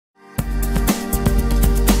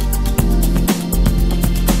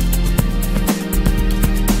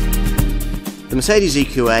Mercedes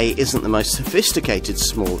EQA isn't the most sophisticated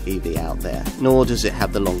small EV out there, nor does it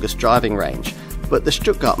have the longest driving range. But the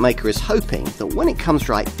Stuttgart maker is hoping that when it comes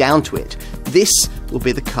right down to it, this will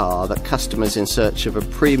be the car that customers in search of a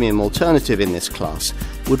premium alternative in this class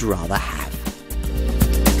would rather have.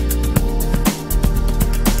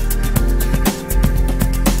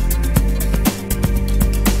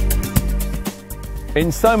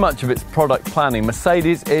 In so much of its product planning,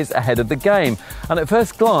 Mercedes is ahead of the game, and at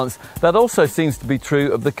first glance that also seems to be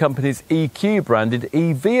true of the company's EQ branded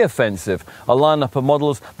EV offensive, a lineup of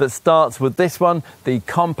models that starts with this one, the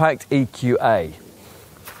compact EQA.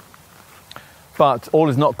 But all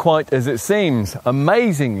is not quite as it seems.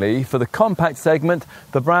 Amazingly, for the compact segment,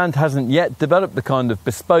 the brand hasn't yet developed the kind of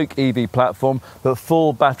bespoke EV platform that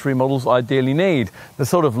full battery models ideally need. The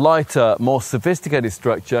sort of lighter, more sophisticated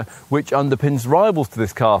structure which underpins rivals to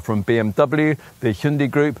this car from BMW, the Hyundai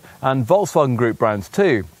Group and Volkswagen Group brands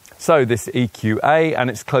too. So this EQA and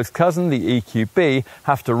its close cousin, the EQB,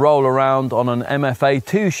 have to roll around on an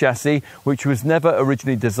MFA2 chassis which was never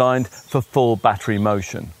originally designed for full battery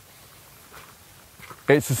motion.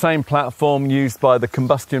 It's the same platform used by the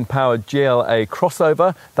combustion-powered GLA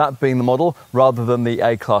crossover, that being the model, rather than the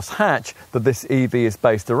A-Class hatch that this EV is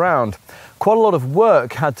based around. Quite a lot of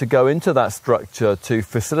work had to go into that structure to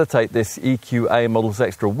facilitate this EQA model's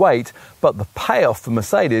extra weight, but the payoff for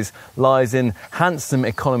Mercedes lies in handsome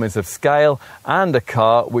economies of scale and a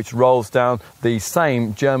car which rolls down the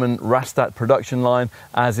same German Rastatt production line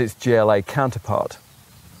as its GLA counterpart.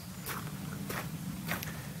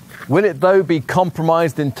 Will it, though, be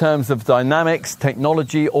compromised in terms of dynamics,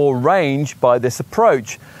 technology or range by this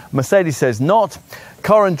approach? Mercedes says not.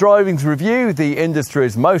 Car and Driving's review, the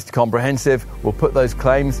industry's most comprehensive, will put those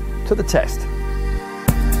claims to the test.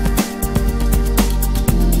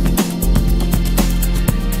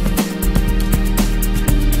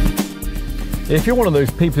 If you're one of those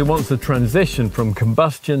people who wants the transition from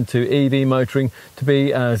combustion to EV motoring to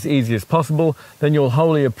be as easy as possible, then you'll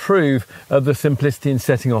wholly approve of the simplicity in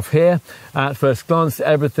setting off here. At first glance,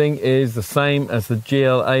 everything is the same as the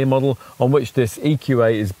GLA model on which this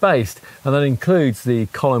EQA is based, and that includes the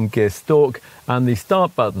column gear stalk and the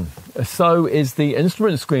start button. So is the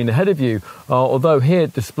instrument screen ahead of you, although here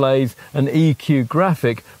it displays an EQ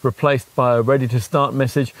graphic replaced by a ready to start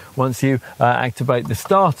message once you activate the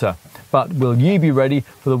starter. But will you be ready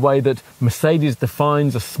for the way that Mercedes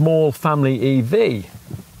defines a small family EV?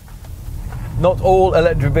 Not all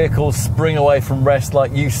electric vehicles spring away from rest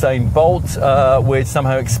like Usain Bolt. We'd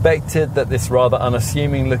somehow expected that this rather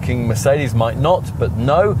unassuming looking Mercedes might not, but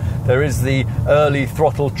no, there is the early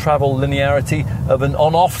throttle travel linearity of an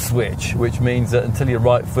on-off switch, which means that until your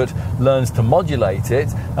right foot learns to modulate it,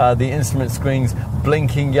 the instrument screen's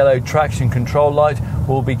blinking yellow traction control light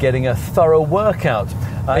will be getting a thorough workout.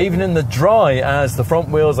 Even in the dry, as the front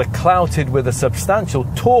wheels are clouted with a substantial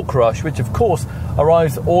torque rush, which of course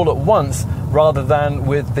arrives all at once rather than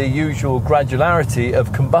with the usual gradularity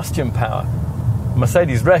of combustion power.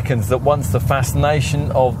 Mercedes reckons that once the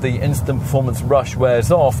fascination of the instant performance rush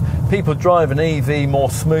wears off, people drive an EV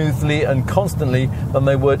more smoothly and constantly than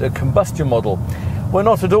they would a combustion model. We're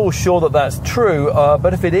not at all sure that that's true,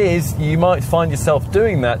 but if it is, you might find yourself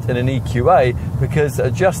doing that in an EQA because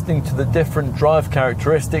adjusting to the different drive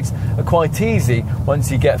characteristics are quite easy once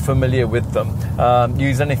you get familiar with them.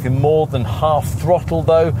 Use anything more than half throttle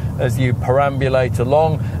though as you perambulate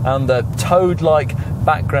along, and the toad-like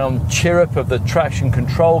background chirrup of the traction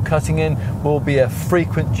control cutting in will be a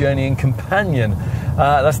frequent journeying companion.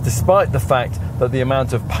 That's despite the fact that the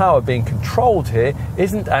amount of power being controlled here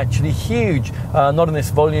isn't actually huge. Not in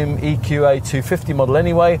this volume EQA 250 model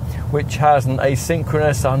anyway, which has an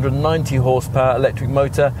asynchronous 190 horsepower electric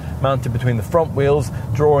motor mounted between the front wheels,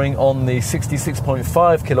 drawing on the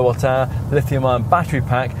 66.5 kilowatt hour lithium-ion battery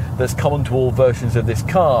pack that's common to all versions of this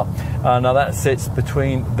car. Now that sits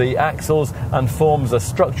between the axles and forms a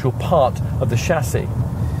structural part of the chassis.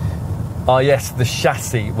 Ah yes, the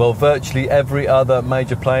chassis. Well, virtually every other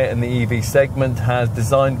major player in the EV segment has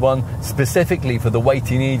designed one specifically for the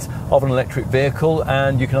weighty needs of an electric vehicle,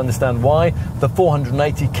 and you can understand why. The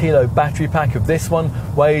 480 kilo battery pack of this one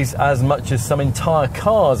weighs as much as some entire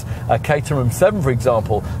cars, a Caterham 7 for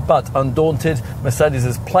example, but undaunted, Mercedes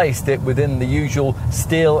has placed it within the usual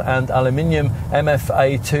steel and aluminium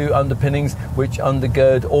MFA2 underpinnings which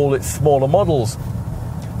undergird all its smaller models.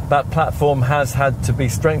 That platform has had to be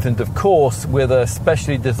strengthened, of course, with a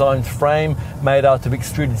specially designed frame made out of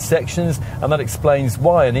extruded sections, and that explains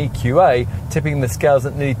why an EQA, tipping the scales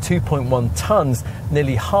at nearly 2.1 tons,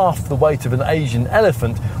 nearly half the weight of an Asian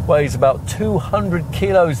elephant, weighs about 200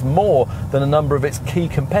 kilos more than a number of its key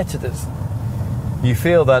competitors. You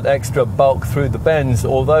feel that extra bulk through the bends,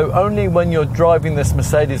 although only when you're driving this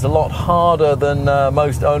Mercedes a lot harder than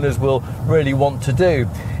most owners will really want to do.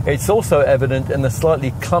 It's also evident in the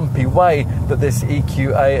slightly clumpy way that this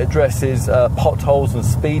EQA addresses potholes and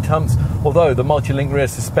speed humps, although the multi-link rear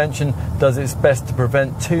suspension does its best to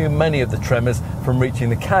prevent too many of the tremors from reaching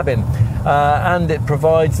the cabin. And it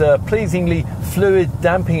provides a pleasingly fluid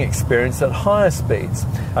damping experience at higher speeds.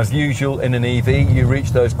 As usual in an EV, you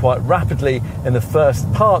reach those quite rapidly in the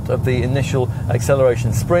first part of the initial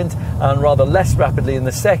acceleration sprint and rather less rapidly in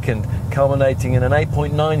the second, culminating in an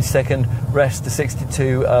 8.9 second rest to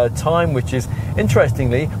 62 time, which is,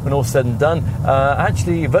 interestingly, when all said and done,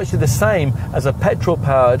 actually virtually the same as a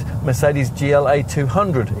petrol-powered Mercedes GLA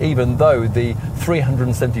 200, even though the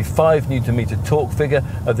 375 Nm torque figure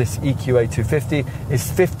of this EQA 250 is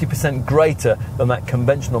 50% greater than that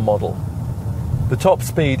conventional model. The top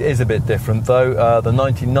speed is a bit different though. The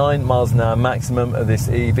 99 miles an hour maximum of this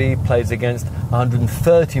EV plays against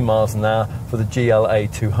 130 miles an hour for the GLA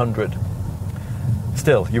 200.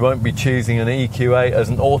 Still, you won't be choosing an EQA as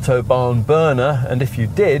an autobahn burner, and if you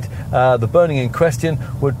did, the burning in question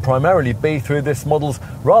would primarily be through this model's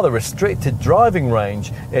rather restricted driving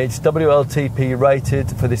range. It's WLTP rated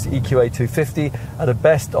for this EQA 250 at a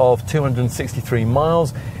best of 263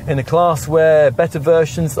 miles, in a class where better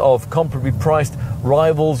versions of comparably priced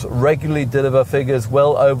rivals regularly deliver figures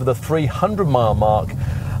well over the 300 mile mark.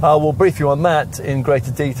 We'll brief you on that in greater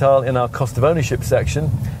detail in our cost of ownership section.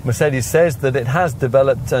 Mercedes says that it has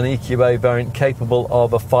developed an EQA variant capable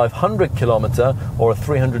of a 500 kilometre or a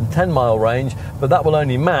 310 mile range, but that will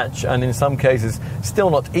only match and in some cases still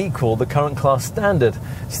not equal the current class standard.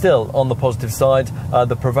 Still, on the positive side,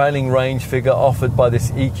 the prevailing range figure offered by this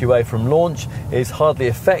EQA from launch is hardly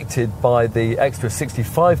affected by the extra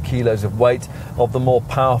 65 kilos of weight of the more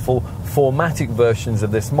powerful 4MATIC versions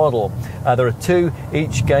of this model. There are two,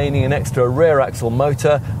 each gaining an extra rear axle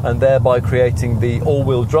motor and thereby creating the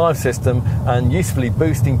all-wheel drive system and usefully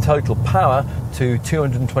boosting total power to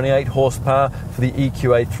 228 horsepower for the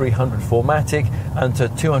EQA 300 4MATIC and to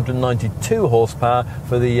 292 horsepower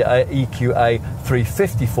for the EQA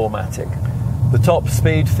 350 4MATIC. The top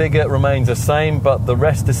speed figure remains the same, but the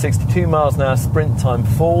rest to 62 miles an hour sprint time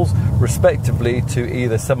falls respectively to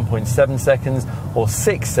either 7.7 seconds or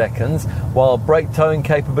 6 seconds, while brake towing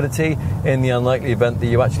capability, in the unlikely event that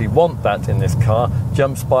you actually want that in this car,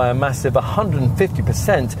 jumps by a massive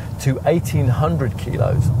 150% to 1,800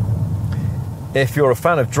 kilos. If you're a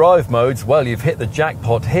fan of drive modes, well, you've hit the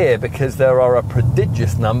jackpot here because there are a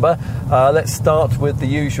prodigious number. Let's start with the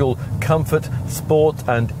usual comfort, sport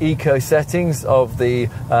and eco settings of the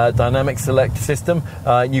dynamic select system.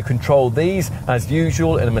 You control these as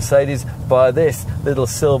usual in a Mercedes via this little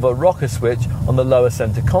silver rocker switch on the lower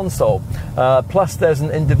center console. Plus there's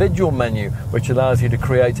an individual menu which allows you to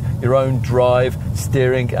create your own drive,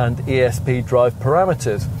 steering and ESP drive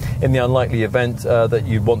parameters in the unlikely event that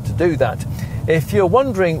you want to do that. If you're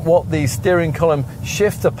wondering what the steering column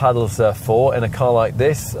shifter paddles are for in a car like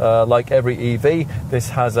this, like every EV, this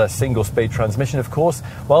has a single-speed transmission, of course.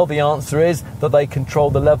 Well, the answer is that they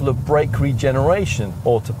control the level of brake regeneration,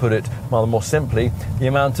 or to put it rather more simply, the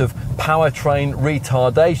amount of powertrain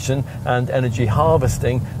retardation and energy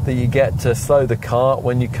harvesting that you get to slow the car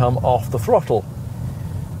when you come off the throttle.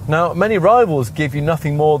 Now, many rivals give you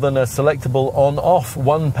nothing more than a selectable on-off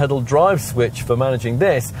one-pedal drive switch for managing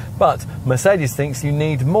this, but Mercedes thinks you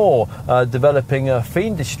need more, developing a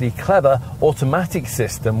fiendishly clever automatic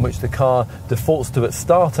system which the car defaults to at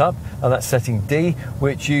startup, and that's setting D,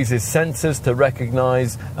 which uses sensors to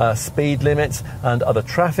recognise speed limits and other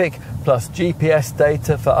traffic, plus GPS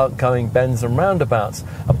data for outgoing bends and roundabouts,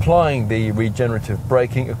 applying the regenerative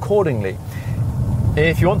braking accordingly.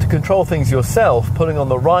 If you want to control things yourself, pulling on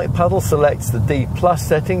the right paddle selects the D+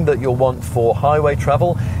 setting that you'll want for highway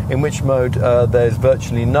travel, in which mode there's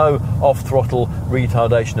virtually no off-throttle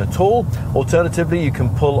retardation at all. Alternatively, you can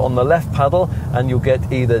pull on the left paddle and you'll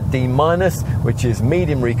get either D-, which is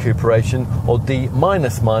medium recuperation, or D-,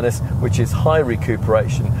 which is high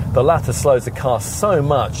recuperation. The latter slows the car so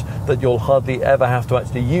much that you'll hardly ever have to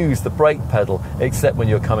actually use the brake pedal, except when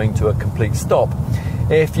you're coming to a complete stop.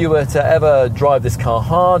 If you were to ever drive this car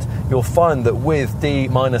hard, you'll find that with D-,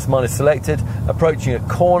 selected, approaching a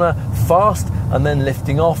corner fast and then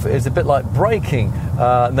lifting off is a bit like braking,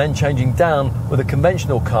 and then changing down with a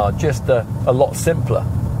conventional car, just a lot simpler.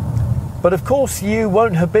 But of course you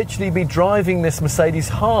won't habitually be driving this Mercedes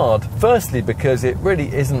hard. Firstly, because it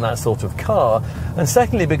really isn't that sort of car, and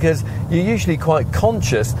secondly because you're usually quite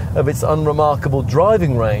conscious of its unremarkable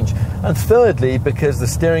driving range, and thirdly because the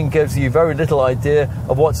steering gives you very little idea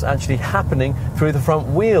of what's actually happening through the front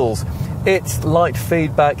wheels. Its light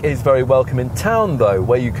feedback is very welcome in town though,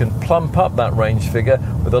 where you can plump up that range figure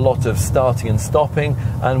with a lot of starting and stopping,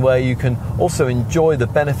 and where you can also enjoy the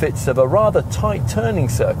benefits of a rather tight turning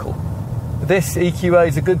circle. This EQA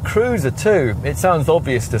is a good cruiser too. It sounds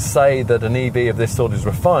obvious to say that an EV of this sort is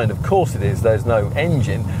refined. Of course it is, there's no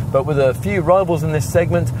engine. But with a few rivals in this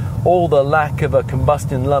segment, all the lack of a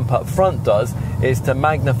combustion lump up front does is to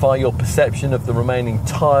magnify your perception of the remaining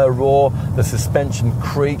tyre roar, the suspension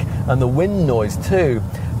creak and the wind noise too.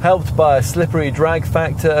 Helped by a slippery drag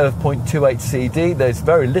factor of 0.28 CD, there's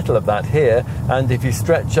very little of that here, and if you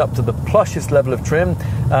stretch up to the plushest level of trim,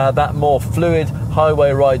 that more fluid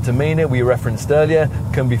highway ride demeanour we referenced earlier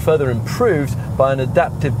can be further improved by an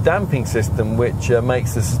adaptive damping system which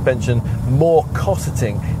makes the suspension more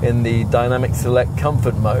cosseting in the dynamic select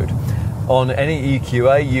comfort mode. On any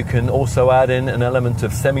EQA you can also add in an element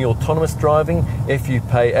of semi-autonomous driving if you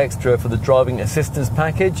pay extra for the driving assistance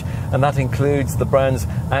package, and that includes the brand's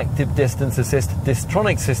Active Distance Assist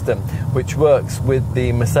Distronic system, which works with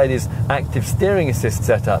the Mercedes Active Steering Assist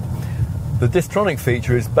setup. The Distronic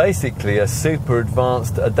feature is basically a super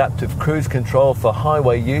advanced adaptive cruise control for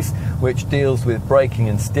highway use, which deals with braking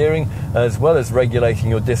and steering as well as regulating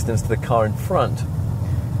your distance to the car in front.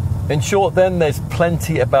 In short then, there's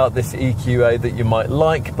plenty about this EQA that you might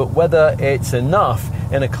like, but whether it's enough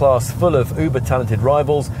in a class full of uber-talented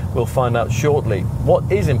rivals, we'll find out shortly. What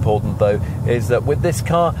is important though is that with this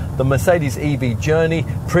car, the Mercedes EV journey,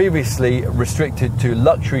 previously restricted to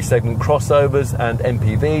luxury segment crossovers and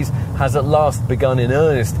MPVs, has at last begun in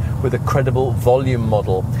earnest with a credible volume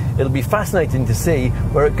model. It'll be fascinating to see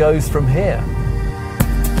where it goes from here.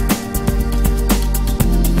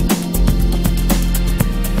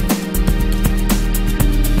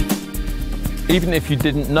 Even if you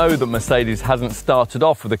didn't know that Mercedes hasn't started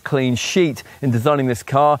off with a clean sheet in designing this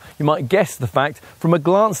car, you might guess the fact from a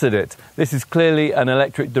glance at it. This is clearly an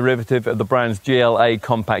electric derivative of the brand's GLA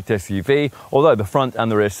compact SUV, although the front and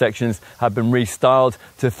the rear sections have been restyled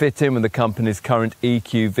to fit in with the company's current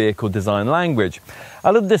EQ vehicle design language.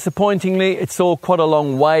 A little disappointingly, it's all quite a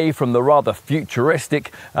long way from the rather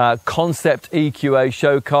futuristic concept EQA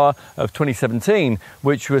show car of 2017,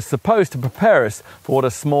 which was supposed to prepare us for what a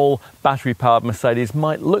small battery-powered Mercedes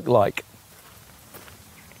might look like.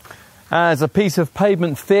 As a piece of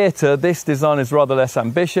pavement theatre, this design is rather less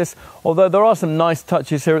ambitious, although there are some nice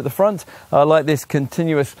touches here at the front, like this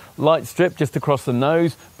continuous light strip just across the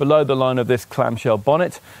nose below the line of this clamshell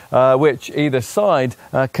bonnet, which either side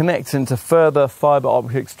connects into further fibre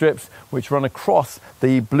optic strips which run across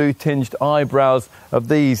the blue-tinged eyebrows of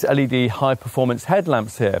these LED high-performance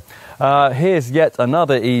headlamps here. Here's yet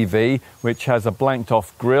another EV which has a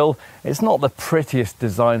blanked-off grille. It's not the prettiest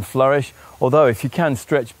design flourish, although if you can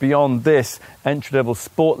stretch beyond this entry-level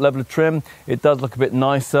sport level of trim, it does look a bit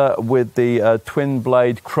nicer with the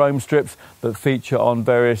twin-blade chrome strips that feature on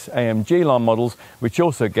various AMG line models, which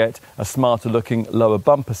also get a smarter-looking lower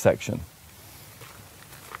bumper section.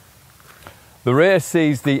 The rear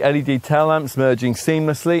sees the LED tail lamps merging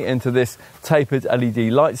seamlessly into this tapered LED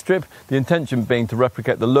light strip, the intention being to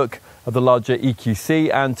replicate the look of the larger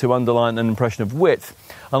EQC and to underline an impression of width.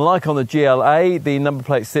 Unlike on the GLA, the number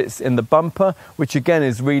plate sits in the bumper, which again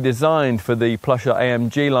is redesigned for the plusher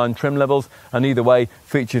AMG line trim levels, and either way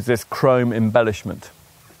features this chrome embellishment.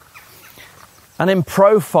 And in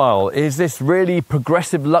profile, is this really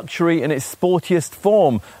progressive luxury in its sportiest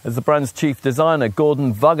form, as the brand's chief designer,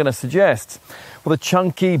 Gordon Wagner, suggests? Well, the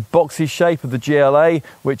chunky, boxy shape of the GLA,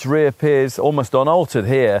 which reappears almost unaltered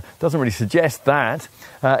here, doesn't really suggest that.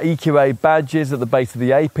 EQA badges at the base of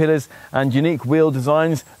the A-pillars and unique wheel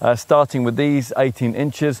designs, starting with these 18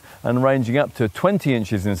 inches and ranging up to 20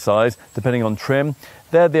 inches in size, depending on trim.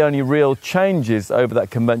 They're the only real changes over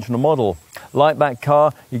that conventional model. Like that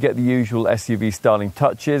car, you get the usual SUV styling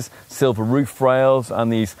touches, silver roof rails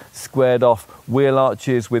and these squared off wheel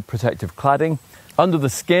arches with protective cladding. Under the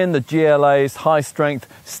skin, the GLA's high-strength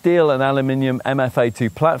steel and aluminium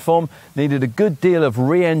MFA2 platform needed a good deal of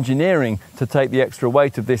re-engineering to take the extra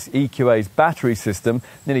weight of this EQA's battery system,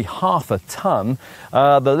 nearly half a tonne.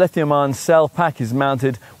 The lithium-ion cell pack is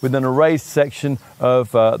mounted within a raised section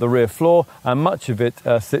of the rear floor, and much of it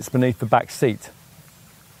sits beneath the back seat.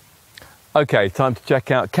 Okay, time to check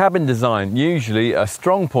out cabin design, usually a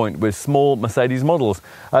strong point with small Mercedes models.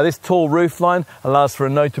 This tall roofline allows for a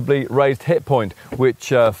notably raised hip point, which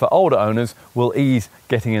for older owners will ease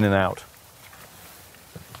getting in and out.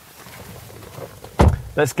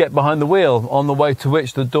 Let's get behind the wheel, on the way to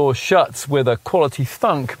which the door shuts with a quality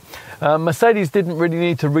thunk. Mercedes didn't really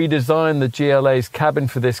need to redesign the GLA's cabin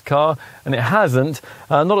for this car, and it hasn't,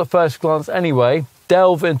 not at first glance anyway.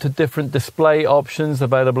 Delve into different display options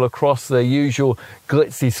available across the usual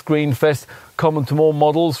glitzy screen fest common to all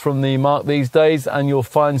models from the Mach these days, and you'll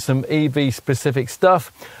find some EV specific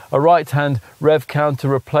stuff. A right-hand rev counter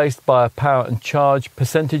replaced by a power and charge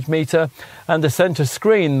percentage meter, and a centre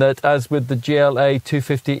screen that, as with the GLA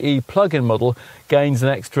 250e plug-in model, gains an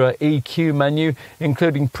extra EQ menu,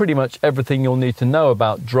 including pretty much everything you'll need to know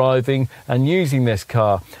about driving and using this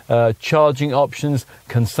car. Charging options,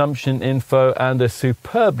 consumption info, and a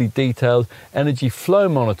superbly detailed energy flow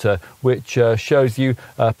monitor, which shows you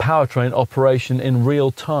powertrain operation in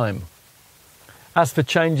real time. As for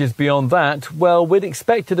changes beyond that, well, we'd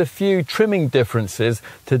expected a few trimming differences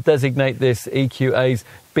to designate this EQA's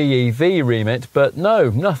BEV remit, but no,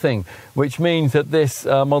 nothing, which means that this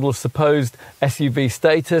model's supposed SUV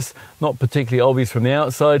status, not particularly obvious from the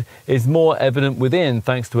outside, is more evident within,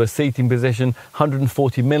 thanks to a seating position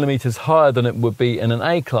 140mm higher than it would be in an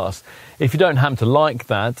A-Class. If you don't happen to like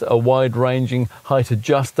that, a wide-ranging height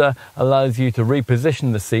adjuster allows you to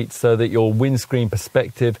reposition the seats so that your windscreen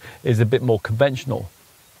perspective is a bit more conventional.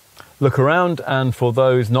 Look around, and for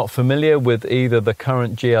those not familiar with either the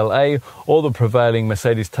current GLA or the prevailing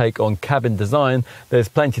Mercedes take on cabin design, there's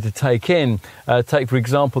plenty to take in. Take, for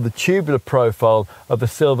example, the tubular profile of the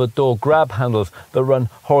silver door grab handles that run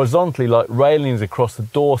horizontally like railings across the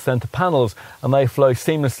door centre panels, and they flow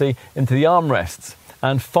seamlessly into the armrests.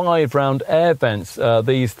 And 5 round air vents,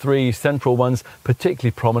 these 3 central ones particularly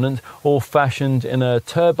prominent, all fashioned in a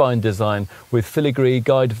turbine design with filigree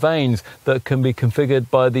guide vanes that can be configured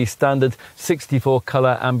by the standard 64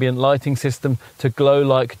 colour ambient lighting system to glow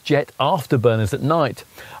like jet afterburners at night.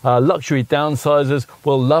 Luxury downsizers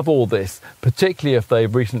will love all this, particularly if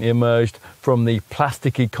they've recently emerged from the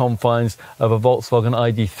plasticky confines of a Volkswagen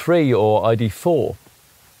ID.3 or ID.4.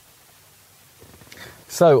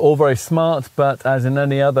 So, all very smart, but as in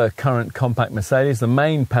any other current compact Mercedes, the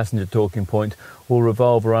main passenger talking point will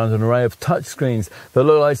revolve around an array of touchscreens that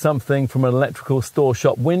look like something from an electrical store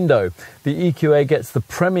shop window. The EQA gets the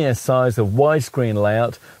premier size of widescreen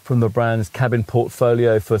layout from the brand's cabin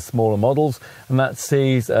portfolio for smaller models, and that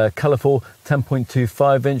sees a colourful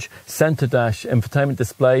 10.25-inch centre dash infotainment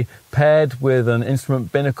display paired with an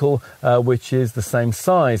instrument binnacle which is the same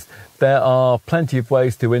size. There are plenty of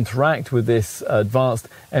ways to interact with this advanced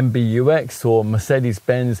MBUX or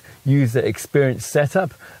Mercedes-Benz user experience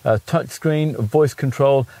setup, touchscreen, voice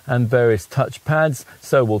control and various touch pads,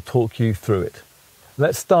 so we'll talk you through it.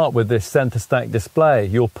 Let's start with this centre stack display,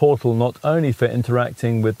 your portal not only for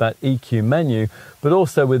interacting with that EQ menu, but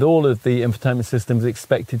also with all of the infotainment system's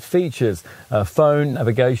expected features, phone,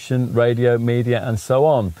 navigation, radio, media and so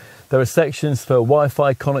on. There are sections for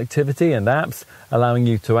Wi-Fi connectivity and apps, allowing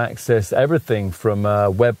you to access everything from a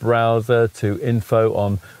web browser to info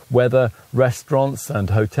on weather, restaurants and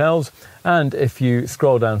hotels. And if you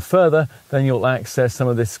scroll down further, then you'll access some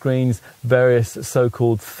of this screen's various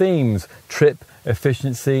so-called themes, trip,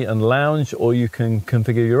 efficiency and lounge, or you can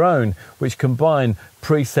configure your own, which combine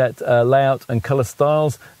preset layout and color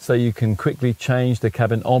styles, so you can quickly change the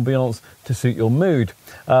cabin ambiance to suit your mood.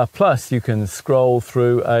 Plus, you can scroll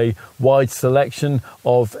through a wide selection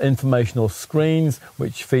of informational screens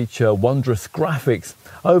which feature wondrous graphics.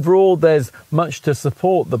 Overall, there's much to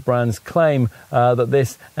support the brand's claim that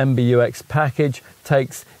this MBUX package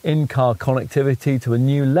takes in-car connectivity to a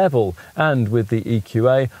new level, and with the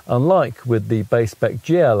EQA, unlike with the base spec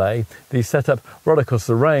GLA, the setup right across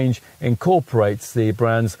the range incorporates the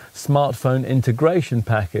brand's smartphone integration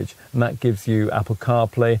package, and that gives you Apple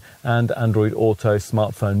CarPlay and Android Auto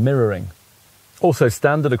smartphone mirroring. Also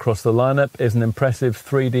standard across the lineup is an impressive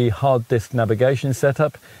 3D hard disk navigation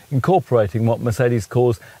setup, incorporating what Mercedes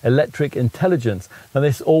calls electric intelligence. Now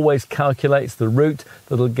this always calculates the route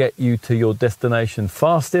that'll get you to your destination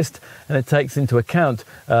fastest, and it takes into account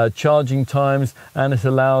charging times, and it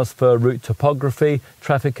allows for route topography,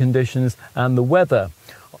 traffic conditions and the weather.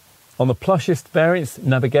 On the plushest variants,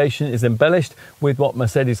 navigation is embellished with what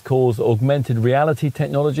Mercedes calls augmented reality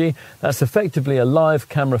technology. That's effectively a live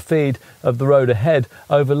camera feed of the road ahead,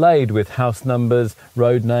 overlaid with house numbers,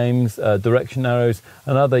 road names, direction arrows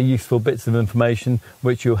and other useful bits of information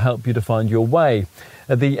which will help you to find your way.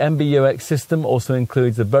 The MBUX system also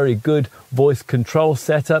includes a very good voice control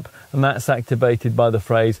setup, and that's activated by the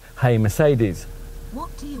phrase, "Hey Mercedes."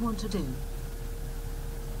 What do you want to do?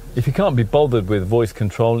 If you can't be bothered with voice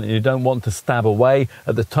control and you don't want to stab away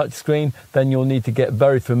at the touchscreen, then you'll need to get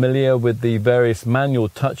very familiar with the various manual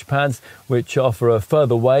touchpads which offer a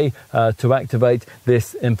further way to activate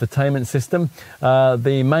this infotainment system.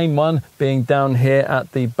 The main one being down here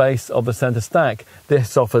at the base of the center stack.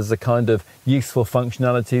 This offers a kind of useful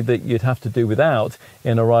functionality that you'd have to do without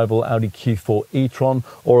in a rival Audi Q4 e-tron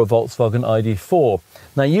or a Volkswagen ID.4.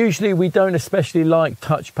 Now usually we don't especially like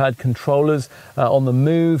touchpad controllers on the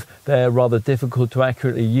move. They're rather difficult to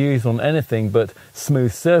accurately use on anything but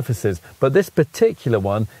smooth surfaces, but this particular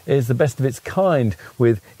one is the best of its kind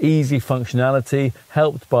with easy functionality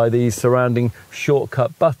helped by these surrounding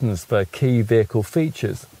shortcut buttons for key vehicle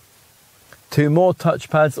features. Two more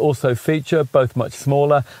touchpads also feature, both much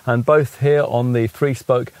smaller, and both here on the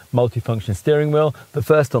 3-spoke multifunction steering wheel. The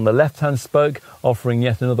first on the left-hand spoke, offering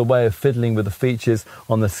yet another way of fiddling with the features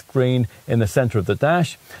on the screen in the center of the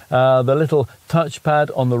dash. The little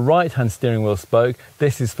touchpad on the right-hand steering wheel spoke,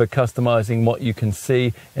 this is for customizing what you can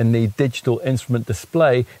see in the digital instrument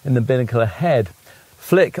display in the binnacle ahead.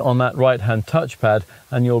 Flick on that right-hand touchpad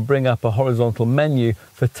and you'll bring up a horizontal menu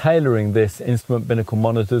for tailoring this instrument binnacle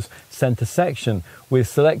monitor's center section with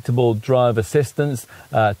selectable drive assistance,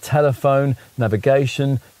 telephone,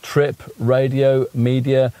 navigation, trip, radio,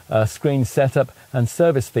 media, screen setup and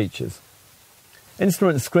service features.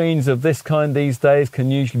 Instrument screens of this kind these days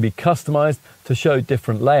can usually be customized to show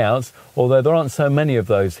different layouts, although there aren't so many of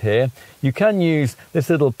those here. You can use this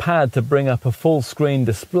little pad to bring up a full screen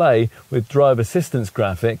display with drive assistance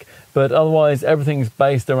graphic, but otherwise everything's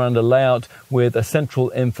based around a layout with a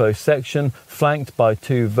central info section flanked by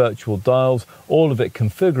 2 virtual dials, all of it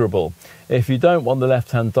configurable. If you don't want the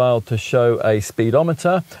left-hand dial to show a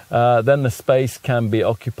speedometer, then the space can be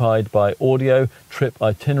occupied by audio, trip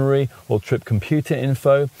itinerary or trip computer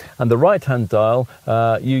info, and the right-hand dial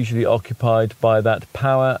usually occupied by that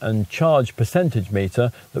power and charge percentage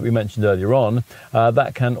meter that we mentioned earlier on.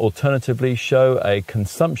 That can alternatively show a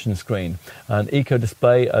consumption screen, an eco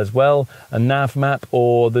display as well, a nav map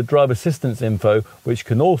or the drive assistance info, which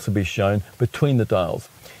can also be shown between the dials.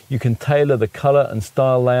 You can tailor the colour and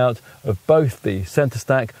style layout of both the centre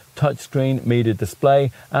stack, touchscreen, media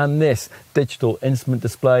display and this digital instrument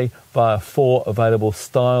display via 4 available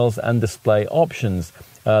styles and display options.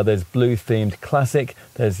 There's blue themed classic,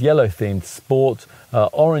 there's yellow themed sport,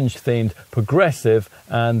 orange themed progressive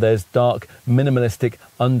and there's dark minimalistic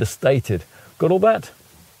understated. Got all that?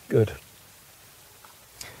 Good.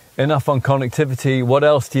 Enough on connectivity. What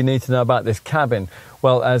else do you need to know about this cabin?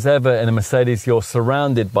 Well, as ever in a Mercedes, you're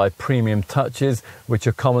surrounded by premium touches, which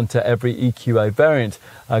are common to every EQA variant.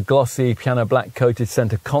 A glossy piano black coated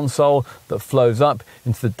center console that flows up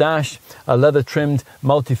into the dash, a leather trimmed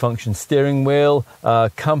multifunction steering wheel,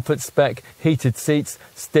 comfort spec heated seats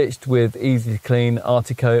stitched with easy to clean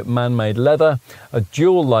Artico man-made leather, a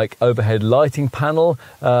dual-like overhead lighting panel,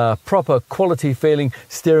 proper quality feeling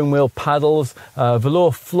steering wheel paddles,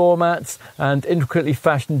 velour floor mats and intricately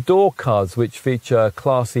fashioned door cards which feature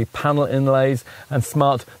classy panel inlays and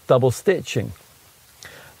smart double stitching.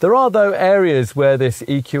 There are though areas where this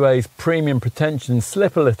EQA's premium pretensions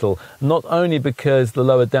slip a little, not only because the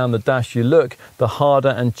lower down the dash you look, the harder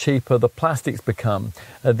and cheaper the plastics become.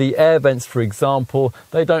 The air vents, for example,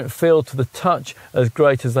 they don't feel to the touch as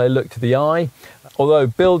great as they look to the eye. Although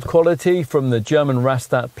build quality from the German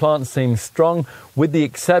Rastatt plant seems strong, with the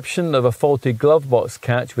exception of a faulty glove box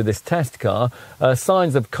catch with this test car,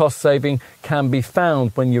 signs of cost saving can be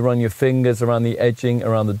found when you run your fingers around the edging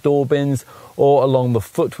around the door bins or along the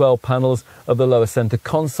footwell panels of the lower center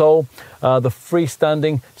console. The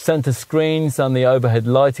freestanding center screens and the overhead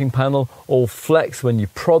lighting panel all flex when you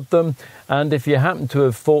prod them. And if you happen to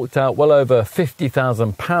have forked out well over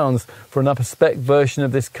 £50,000 for an upper spec version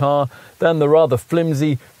of this car, then the rather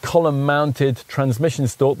flimsy column-mounted transmission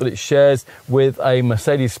stalk that it shares with a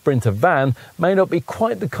Mercedes Sprinter van may not be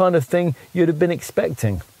quite the kind of thing you'd have been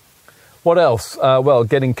expecting. What else? Well,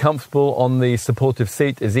 getting comfortable on the supportive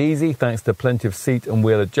seat is easy thanks to plenty of seat and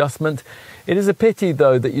wheel adjustment. It is a pity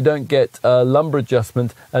though that you don't get a lumbar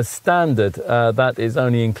adjustment as standard. That is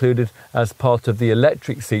only included as part of the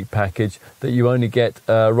electric seat package that you only get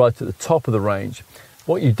right at the top of the range.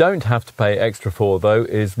 What you don't have to pay extra for though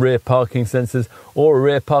is rear parking sensors or a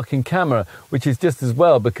rear parking camera, which is just as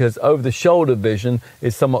well because over the shoulder vision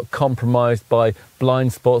is somewhat compromised by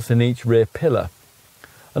blind spots in each rear pillar.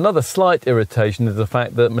 Another slight irritation is the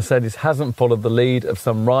fact that Mercedes hasn't followed the lead of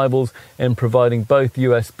some rivals in providing both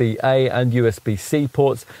USB-A and USB-C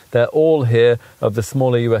ports. They're all here of the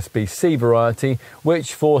smaller USB-C variety,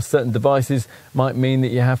 which for certain devices might mean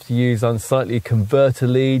that you have to use unsightly converter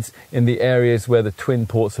leads in the areas where the twin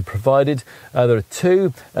ports are provided. There are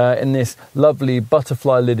two in this lovely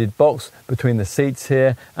butterfly lidded box between the seats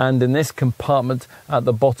here, and in this compartment at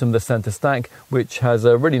the bottom of the centre stack, which has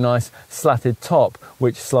a really nice slatted top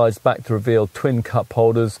which slides back to reveal twin cup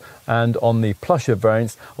holders, and on the plusher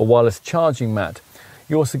variants a wireless charging mat.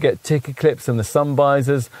 You also get ticket clips, and the sun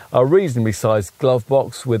visors, a reasonably sized glove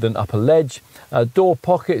box with an upper ledge, door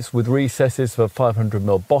pockets with recesses for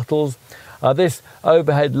 500ml bottles. This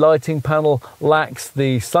overhead lighting panel lacks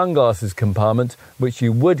the sunglasses compartment, which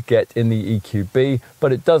you would get in the EQB,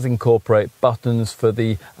 but it does incorporate buttons for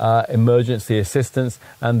the emergency assistance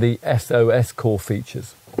and the SOS call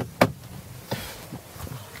features.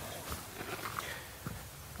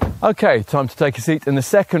 Okay, time to take a seat in the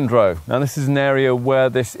second row. Now this is an area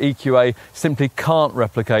where this EQA simply can't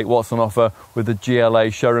replicate what's on offer with the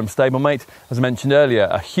GLA showroom stablemate. As I mentioned earlier,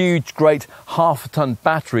 a huge, great half-a-ton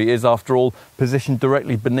battery is, after all, positioned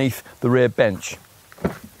directly beneath the rear bench.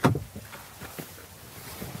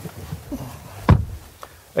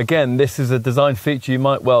 Again, this is a design feature you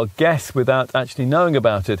might well guess without actually knowing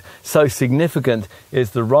about it. So significant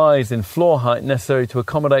is the rise in floor height necessary to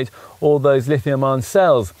accommodate all those lithium-ion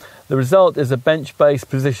cells. The result is a bench base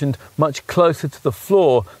positioned much closer to the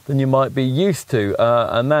floor than you might be used to,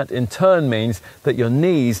 and that in turn means that your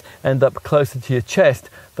knees end up closer to your chest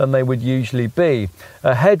than they would usually be.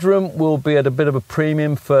 Headroom will be at a bit of a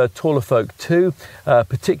premium for taller folk too,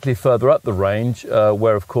 particularly further up the range,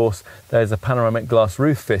 where of course there's a panoramic glass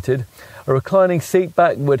roof fitted. A reclining seat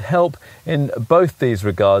back would help in both these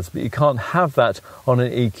regards, but you can't have that on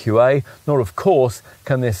an EQA, nor of course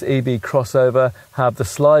can this EV crossover have the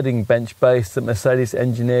sliding bench base that Mercedes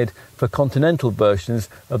engineered for continental versions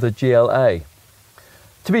of the GLA.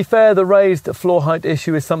 To be fair, the raised floor height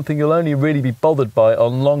issue is something you'll only really be bothered by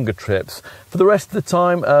on longer trips. For the rest of the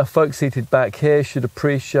time, folks seated back here should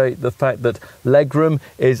appreciate the fact that legroom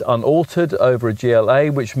is unaltered over a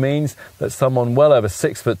GLA, which means that someone well over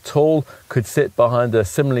 6 foot tall could sit behind a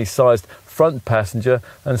similarly sized front passenger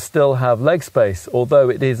and still have leg space, although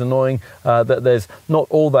it is annoying that there's not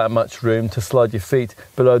all that much room to slide your feet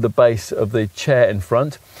below the base of the chair in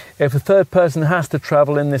front. If a third person has to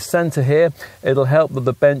travel in this centre here, it'll help that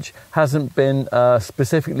the bench hasn't been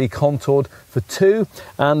specifically contoured for two,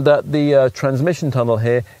 and that the transmission tunnel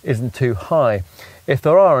here isn't too high. If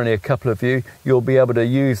there are only a couple of you, you'll be able to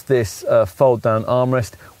use this fold down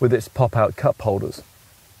armrest with its pop out cup holders.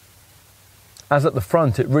 As at the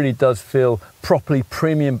front, it really does feel properly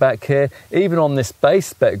premium back here, even on this base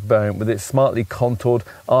spec variant with its smartly contoured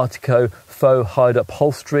Artico faux hide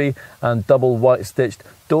upholstery and double white stitched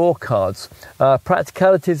door cards.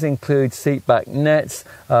 Practicalities include seat back nets,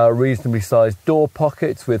 reasonably sized door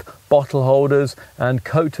pockets with bottle holders and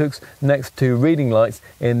coat hooks next to reading lights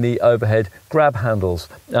in the overhead grab handles.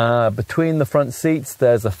 Between the front seats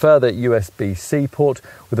there's a further USB-C port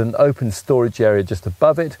with an open storage area just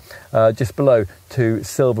above it, just below two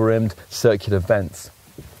silver rimmed circular vents.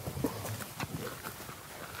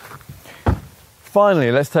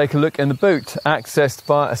 Finally, let's take a look in the boot, accessed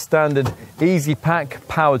via a standard Easy Pack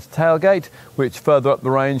powered tailgate, which further up the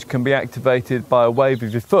range can be activated by a wave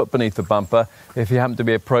of your foot beneath the bumper if you happen to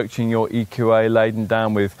be approaching your EQA laden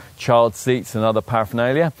down with child seats and other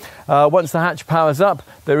paraphernalia. Once the hatch powers up,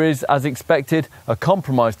 there is, as expected, a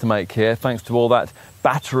compromise to make here, thanks to all that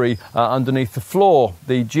battery underneath the floor.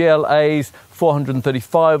 The GLA's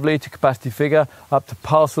 435 litre capacity figure up to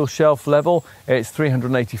parcel shelf level. It's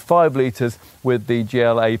 385 litres with the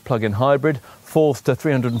GLA plug-in hybrid, falls to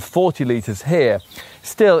 340 litres here.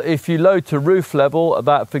 Still, if you load to roof level,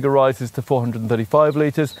 that figure rises to 435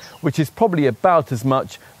 litres, which is probably about as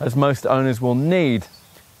much as most owners will need.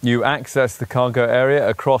 You access the cargo area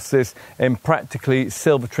across this impractically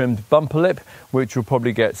silver-trimmed bumper lip, which will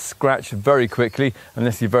probably get scratched very quickly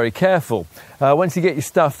unless you're very careful. Once you get your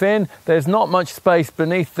stuff in, there's not much space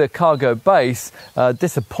beneath the cargo base.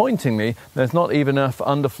 Disappointingly, there's not even enough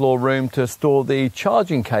underfloor room to store the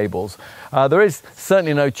charging cables. There is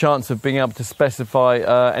certainly no chance of being able to specify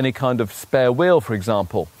any kind of spare wheel, for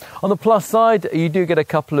example. On the plus side, you do get a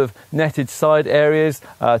couple of netted side areas,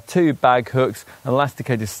 2 bag hooks, an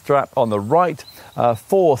elasticated strap on the right,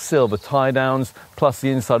 4 silver tie downs, plus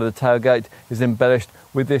the inside of the tailgate is embellished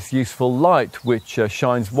with this useful light which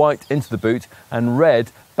shines white into the boot and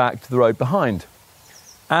red back to the road behind.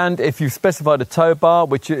 And if you've specified a tow bar,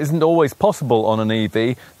 which isn't always possible on an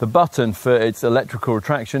EV, the button for its electrical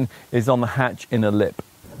retraction is on the hatch inner lip.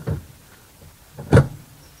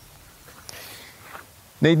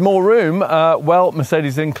 Need more room? Well,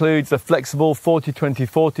 Mercedes includes a flexible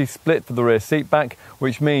 40-20-40 split for the rear seat back,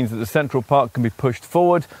 which means that the central part can be pushed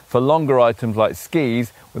forward for longer items like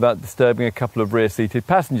skis without disturbing a couple of rear-seated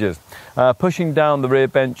passengers. Pushing down the rear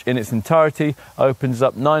bench in its entirety opens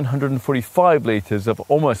up 945 litres of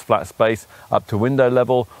almost flat space up to window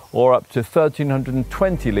level, or up to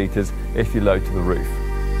 1,320 litres if you load to the roof.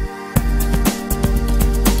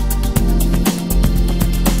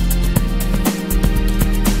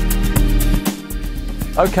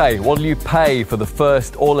 Okay, what will you pay for the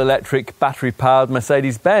first all-electric battery-powered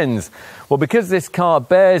Mercedes-Benz? Well, because this car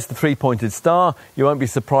bears the three-pointed star, you won't be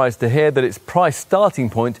surprised to hear that its price starting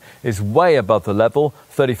point is way above the level,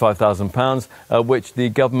 £35,000, which the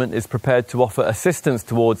government is prepared to offer assistance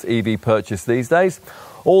towards EV purchase these days.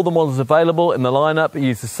 All the models available in the lineup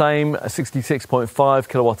use the same 66.5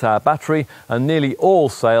 kilowatt-hour battery, and nearly all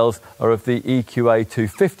sales are of the EQA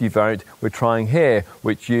 250 variant we're trying here,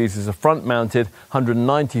 which uses a front-mounted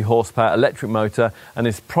 190 horsepower electric motor and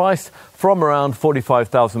is priced from around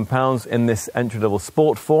 £45,000 in this entry-level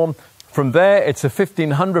sport form. From there, it's a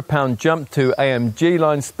 £1,500 jump to AMG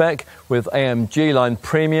line spec, with AMG line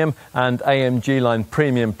Premium and AMG line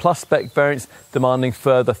Premium Plus spec variants demanding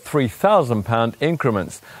further £3,000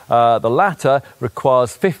 increments. The latter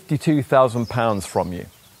requires £52,000 from you.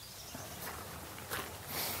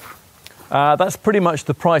 That's pretty much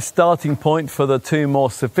the price starting point for the two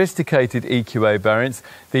more sophisticated EQA variants,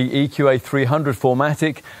 the EQA 300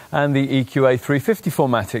 4MATIC and the EQA 350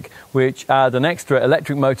 4MATIC, which add an extra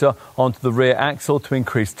electric motor onto the rear axle to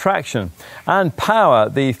increase traction. And power,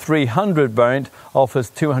 the 300 variant offers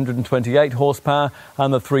 228 horsepower,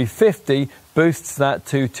 and the 350 boosts that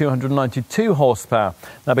to 292 horsepower.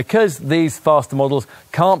 Now, because these faster models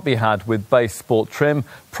can't be had with base sport trim,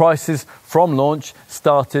 prices from launch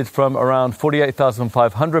started from around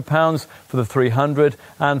 £48,500 for the 300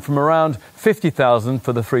 and from around £50,000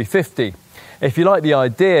 for the 350. If you like the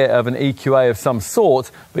idea of an EQA of some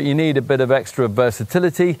sort, but you need a bit of extra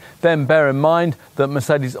versatility, then bear in mind that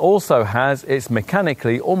Mercedes also has its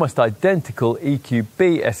mechanically almost identical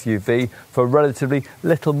EQB SUV for relatively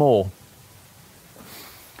little more.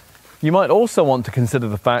 You might also want to consider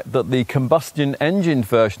the fact that the combustion engine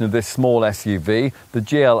version of this small SUV, the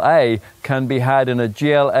GLA, can be had in a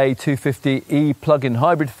GLA 250e plug-in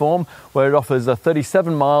hybrid form, where it offers a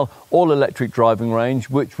 37-mile all-electric driving range,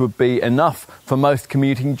 which would be enough for most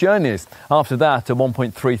commuting journeys. After that, a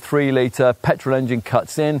 1.33-litre petrol engine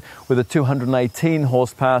cuts in with a 218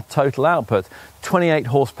 horsepower total output, 28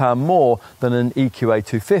 horsepower more than an EQA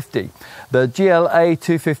 250. The GLA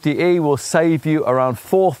 250e will save you around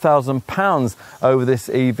 £4,000 over this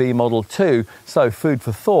EV Model 2, so food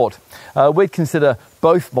for thought. We'd consider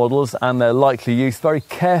both models and their likely use very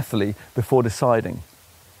carefully before deciding.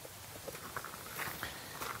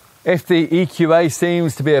 If the EQA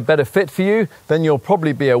seems to be a better fit for you, then you'll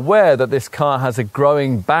probably be aware that this car has a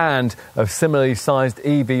growing band of similarly sized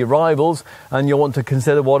EV rivals, and you'll want to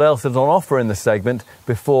consider what else is on offer in the segment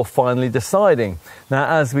before finally deciding. Now,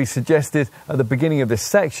 as we suggested at the beginning of this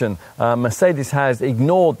section, Mercedes has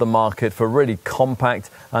ignored the market for really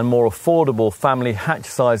compact and more affordable family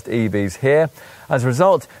hatch-sized EVs here. As a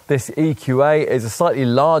result, this EQA is a slightly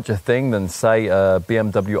larger thing than, say, a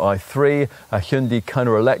BMW i3, a Hyundai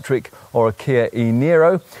Kona Electric, or a Kia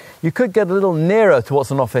e-Niro. You could get a little nearer to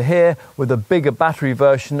what's on offer here with a bigger battery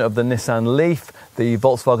version of the Nissan Leaf, the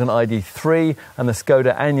Volkswagen ID.3 and the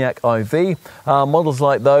Skoda Enyak IV. Models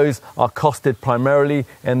like those are costed primarily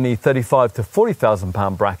in the £35,000 to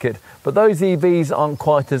 £40,000 bracket, but those EVs aren't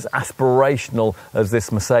quite as aspirational as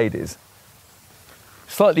this Mercedes.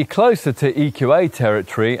 Slightly closer to EQA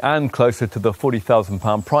territory and closer to the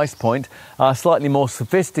 £40,000 price point are slightly more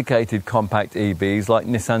sophisticated compact EVs like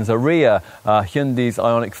Nissan's Ariya, Hyundai's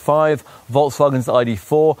Ioniq 5, Volkswagen's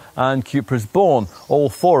ID.4 and CUPRA's Born, all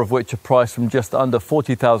four of which are priced from just under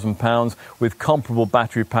 £40,000 with comparable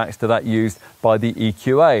battery packs to that used by the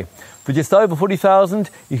EQA. For just over £40,000,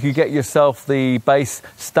 you could get yourself the base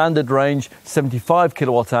standard range 75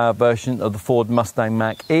 kilowatt-hour version of the Ford Mustang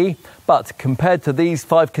Mach-E. But compared to these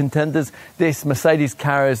five contenders, this Mercedes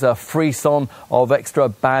carries a frisson of extra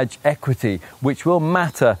badge equity, which will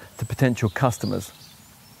matter to potential customers.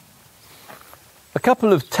 A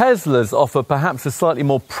couple of Teslas offer perhaps a slightly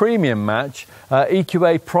more premium match.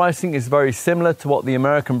 EQA pricing is very similar to what the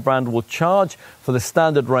American brand will charge for the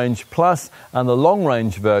standard range plus and the long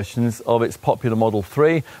range versions of its popular Model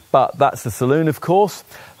 3, but that's the saloon, of course.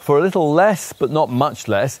 For For a little less, but not much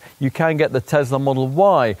less, you can get the Tesla Model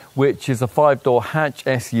Y, which is a 5-door hatch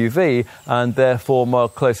SUV and therefore more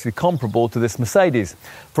closely comparable to this Mercedes.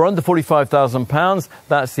 For under £45,000,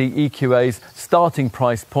 that's the EQA's starting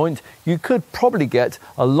price point. You could probably get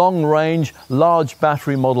a long-range, large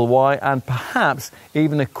battery Model Y and perhaps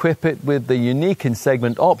even equip it with the unique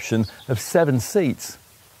in-segment option of 7 seats.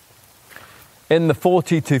 In the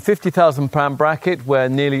 £40,000 to £50,000 bracket, where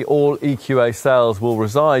nearly all EQA sales will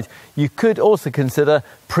reside, you could also consider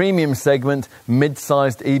premium segment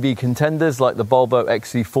mid-sized EV contenders like the Volvo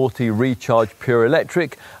XC40 Recharge Pure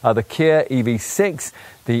Electric, the Kia EV6,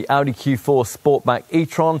 the Audi Q4 Sportback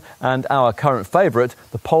e-tron, and our current favourite,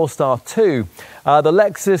 the Polestar 2. The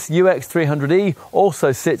Lexus UX300e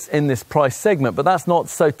also sits in this price segment, but that's not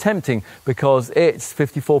so tempting because its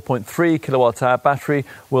 54.3 kilowatt-hour battery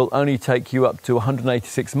will only take you up to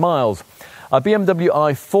 186 miles. A BMW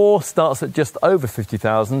i4 starts at just over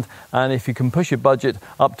 £50,000, and if you can push your budget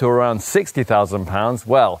up to around £60,000,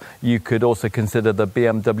 well, you could also consider the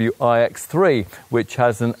BMW iX3, which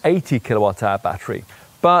has an 80 kilowatt-hour battery.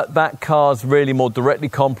 But that car's really more directly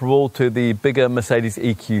comparable to the bigger Mercedes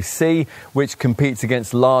EQC, which competes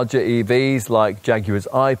against larger EVs like Jaguar's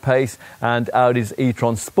I-Pace and Audi's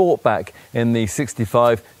e-tron Sportback in the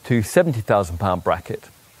 £65,000 to £70,000 bracket.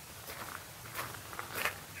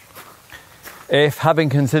 If, having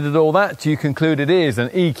considered all that, you conclude it is an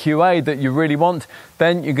EQA that you really want,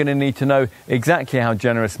 then you're going to need to know exactly how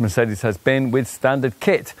generous Mercedes has been with standard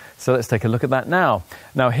kit. So let's take a look at that now.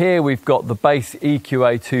 Now here we've got the base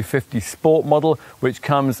EQA 250 Sport model, which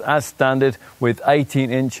comes as standard with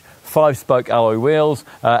 18-inch 5-spoke alloy wheels,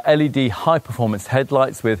 LED high-performance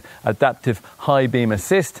headlights with adaptive high beam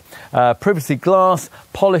assist, privacy glass,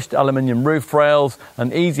 polished aluminium roof rails,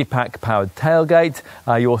 an EasyPack powered tailgate.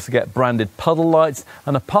 You also get branded puddle lights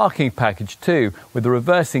and a parking package too with a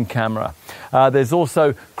reversing camera. There's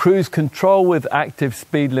also cruise control with active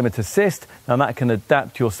speed limit assist, and that can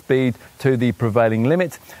adapt your speed to the prevailing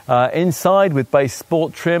limit. Inside with base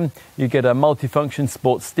sport trim, you get a multifunction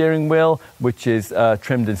sport steering wheel, which is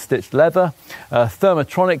trimmed in stitched leather,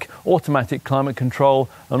 thermotronic automatic climate control,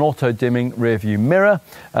 an auto-dimming rear view mirror,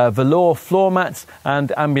 velour floor mats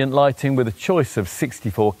and ambient lighting with a choice of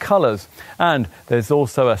 64 colours. And there's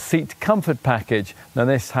also a seat comfort package. Now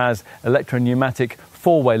this has electro-pneumatic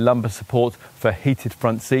 4-way lumbar support for heated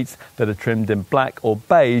front seats that are trimmed in black or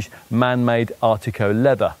beige man-made Artico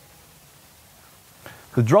leather.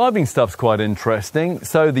 The driving stuff's quite interesting.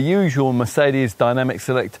 So the usual Mercedes Dynamic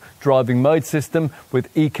Select driving mode system with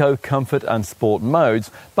Eco, Comfort and Sport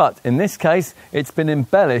modes. But in this case, it's been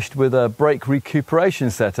embellished with a brake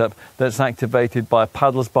recuperation setup that's activated by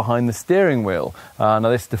paddles behind the steering wheel. Now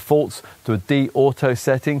this defaults to a D auto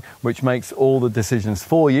setting, which makes all the decisions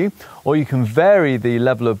for you. Or you can vary the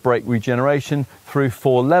level of brake regeneration through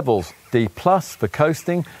 4 levels. D plus for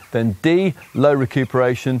coasting, then D low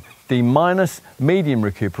recuperation, D minus medium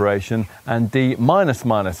recuperation and D minus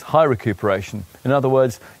minus high recuperation. In other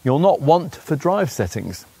words, you'll not want for drive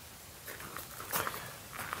settings.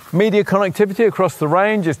 Media connectivity across the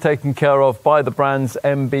range is taken care of by the brand's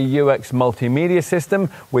MBUX multimedia system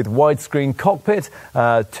with widescreen cockpit, 2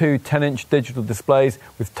 10-inch digital displays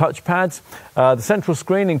with touchpads. The central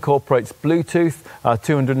screen incorporates Bluetooth,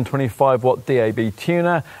 225-watt DAB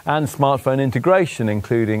tuner and smartphone integration,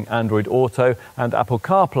 including Android Auto and Apple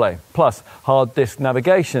CarPlay, plus hard disk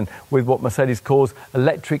navigation with what Mercedes calls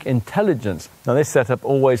electric intelligence. Now this setup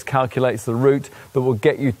always calculates the route that will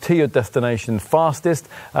get you to your destination fastest,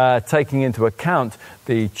 taking into account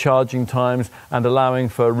the charging times and allowing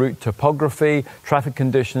for route topography, traffic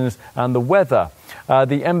conditions and the weather.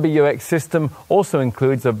 The MBUX system also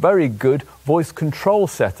includes a very good voice control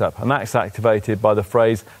setup, and that's activated by the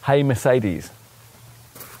phrase, "Hey Mercedes."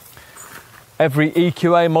 Every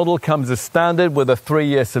EQA model comes as standard with a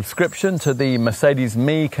 3-year subscription to the Mercedes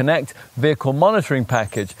Me Connect vehicle monitoring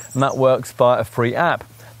package, and that works via a free app.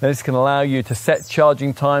 Now, this can allow you to set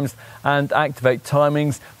charging times and activate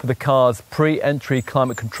timings for the car's pre-entry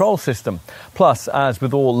climate control system. Plus, as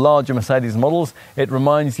with all larger Mercedes models, it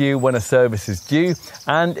reminds you when a service is due,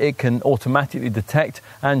 and it can automatically detect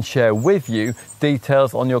and share with you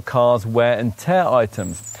details on your car's wear and tear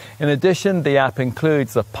items. In addition, the app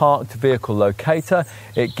includes a parked vehicle locator.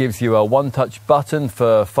 It gives you a one-touch button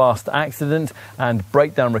for fast accident and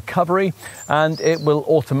breakdown recovery, and it will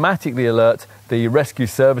automatically alert the rescue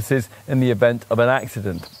services in the event of an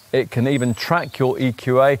accident. It can even track your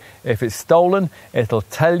EQA if it's stolen. It'll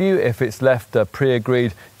tell you if it's left a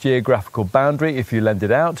pre-agreed geographical boundary if you lend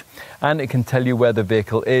it out, and it can tell you where the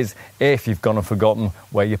vehicle is if you've gone and forgotten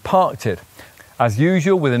where you parked it. As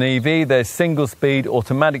usual with an EV, there's single-speed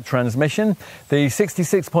automatic transmission. The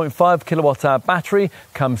 66.5 kilowatt-hour battery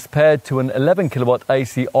comes paired to an 11 kilowatt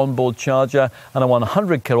AC onboard charger and a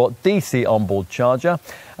 100 kilowatt DC onboard charger.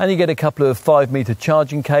 And you get a couple of 5-meter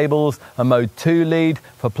charging cables, a Mode 2 lead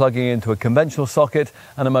for plugging into a conventional socket,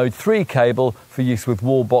 and a Mode 3 cable for use with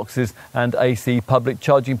wall boxes and AC public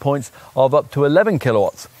charging points of up to 11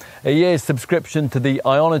 kilowatts. A year's subscription to the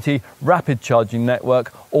Ionity rapid charging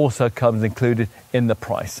network also comes included in the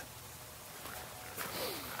price.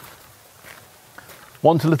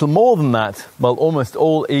 Want a little more than that? Well, almost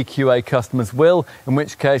all EQA customers will, in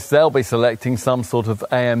which case they'll be selecting some sort of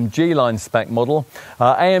AMG line spec model.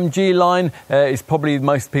 AMG line is probably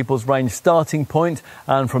most people's range starting point,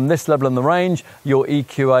 and from this level in the range, your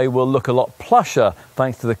EQA will look a lot plusher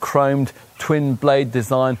thanks to the chromed twin blade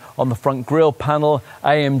design on the front grille panel,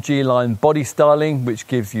 AMG line body styling, which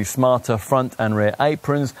gives you smarter front and rear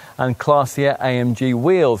aprons, and classier AMG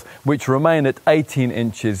wheels, which remain at 18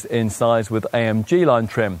 inches in size with AMG line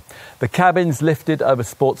trim. The cabin's lifted over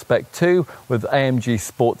Sport Spec 2 with AMG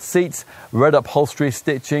Sport seats, red upholstery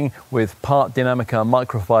stitching with part Dinamica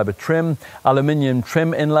microfiber trim, aluminium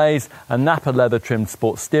trim inlays, a Napa leather trimmed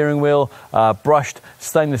sports steering wheel, brushed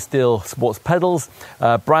stainless steel sports pedals,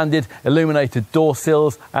 branded illuminated door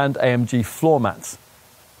sills, and AMG floor mats.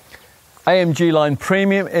 AMG Line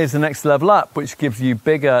Premium is the next level up, which gives you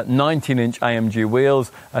bigger 19-inch AMG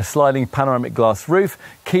wheels, a sliding panoramic glass roof,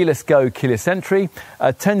 keyless go, keyless entry,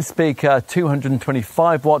 a 10-speaker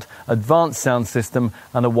 225-watt advanced sound system,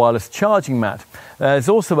 and a wireless charging mat. There's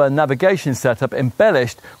also a navigation setup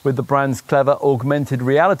embellished with the brand's clever augmented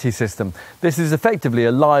reality system. This is effectively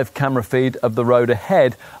a live camera feed of the road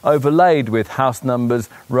ahead, overlaid with house numbers,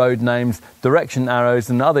 road names, direction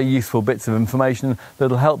arrows, and other useful bits of information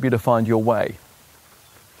that'll help you to find your way.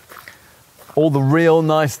 All the real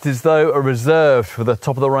niceties, though, are reserved for the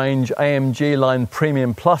top-of-the-range AMG Line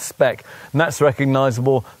Premium Plus spec, and that's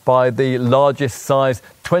recognisable by the largest size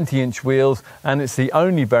 20-inch wheels, and it's the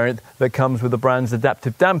only variant that comes with the brand's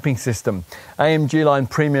adaptive damping system. AMG Line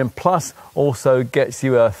Premium Plus also gets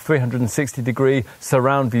you a 360-degree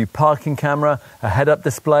surround view parking camera, a head-up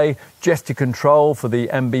display, gesture control for the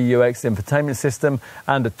MBUX infotainment system,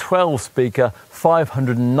 and a 12-speaker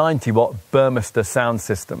 590-watt Burmester sound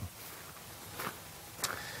system.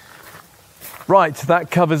 Right, that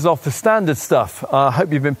covers off the standard stuff. I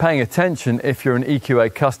hope you've been paying attention if you're an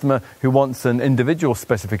EQA customer who wants an individual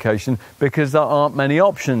specification, because there aren't many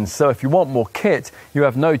options. So if you want more kit, you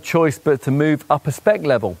have no choice but to move up a spec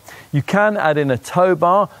level. You can add in a tow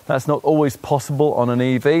bar. That's not always possible on an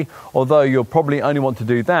EV, although you'll probably only want to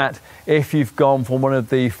do that if you've gone for one of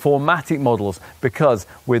the 4MATIC models, because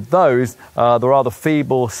with those, the rather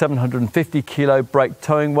feeble 750 kilo brake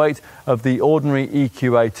towing weight of the ordinary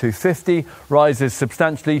EQA 250 rises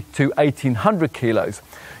substantially to 1800 kilos.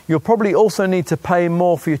 You'll probably also need to pay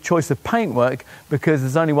more for your choice of paintwork, because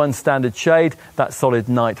there's only one standard shade, that solid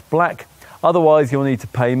night black. Otherwise, you'll need to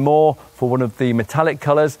pay more for one of the metallic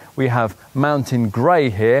colours. We have Mountain Grey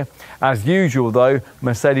here. As usual, though,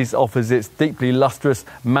 Mercedes offers its deeply lustrous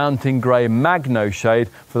Mountain Grey Magno shade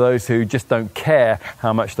for those who just don't care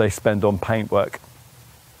how much they spend on paintwork.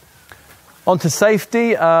 On to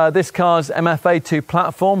safety. This car's MFA2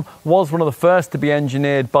 platform was one of the first to be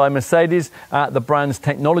engineered by Mercedes at the brand's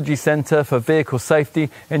Technology Centre for Vehicle Safety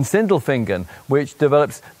in Sindelfingen, which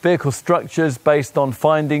develops vehicle structures based on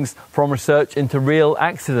findings from research into real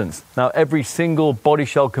accidents. Now, every single body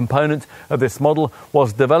shell component of this model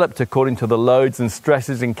was developed according to the loads and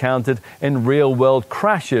stresses encountered in real-world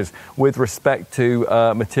crashes with respect to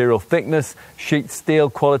material thickness, sheet steel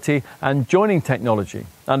quality, and joining technology.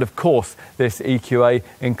 And of course, this EQA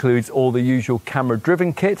includes all the usual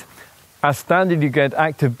camera-driven kit. As standard, you get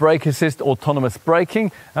active brake assist autonomous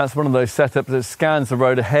braking. That's one of those setups that scans the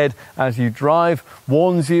road ahead as you drive,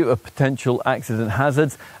 warns you of potential accident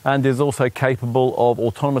hazards, and is also capable of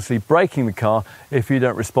autonomously braking the car if you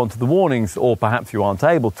don't respond to the warnings, or perhaps you aren't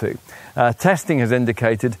able to. Testing has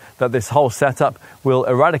indicated that this whole setup will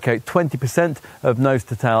eradicate 20% of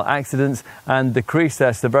nose-to-tail accidents and decrease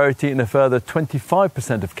their severity in a further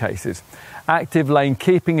 25% of cases. Active lane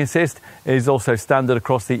keeping assist is also standard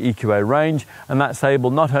across the EQA range, and that's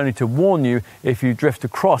able not only to warn you if you drift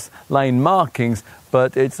across lane markings,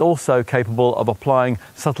 but it's also capable of applying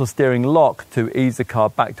subtle steering lock to ease the car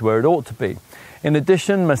back to where it ought to be. In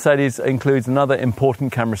addition, Mercedes includes another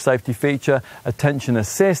important camera safety feature, attention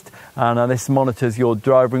assist, and this monitors your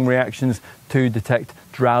driving reactions to detect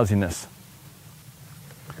drowsiness.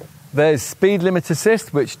 There's speed limit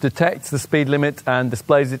assist, which detects the speed limit and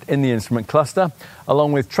displays it in the instrument cluster,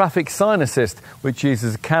 along with traffic sign assist, which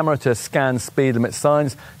uses a camera to scan speed limit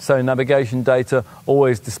signs, so navigation data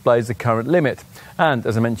always displays the current limit. And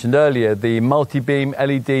as I mentioned earlier, the multi-beam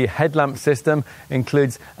LED headlamp system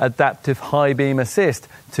includes adaptive high beam assist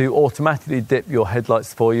to automatically dip your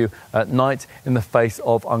headlights for you at night in the face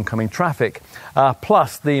of oncoming traffic.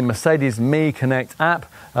 Plus the Mercedes Me Connect app,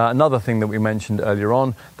 another thing that we mentioned earlier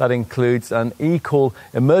on, that includes an eCall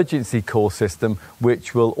emergency call system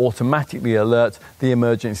which will automatically alert the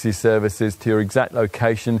emergency services to your exact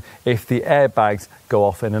location if the airbags go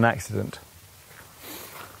off in an accident.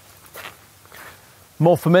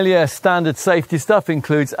 More familiar standard safety stuff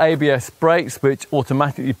includes ABS brakes, which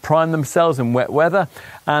automatically prime themselves in wet weather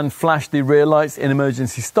and flash the rear lights in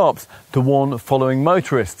emergency stops to warn following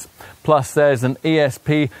motorists. Plus there's an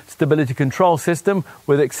ESP stability control system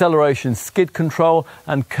with acceleration skid control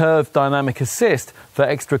and curve dynamic assist for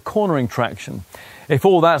extra cornering traction. If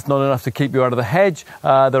all that's not enough to keep you out of the hedge,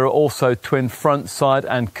 there are also twin front, side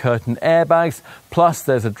and curtain airbags. Plus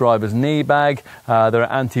there's a driver's knee bag, there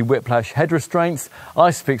are anti-whiplash head restraints,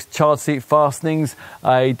 ISOFIX child seat fastenings,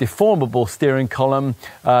 a deformable steering column,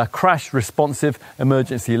 crash responsive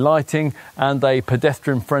emergency lighting and a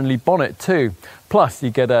pedestrian friendly bonnet too. Plus you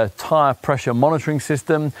get a tyre pressure monitoring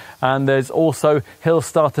system, and there's also hill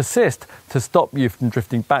start assist to stop you from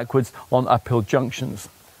drifting backwards on uphill junctions.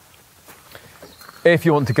 If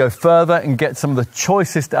you want to go further and get some of the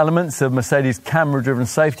choicest elements of Mercedes camera-driven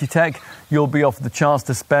safety tech, you'll be offered the chance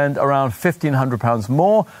to spend around £1,500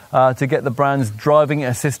 more to get the brand's driving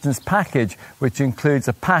assistance package, which includes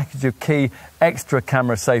a package of key extra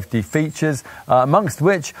camera safety features, amongst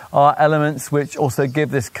which are elements which also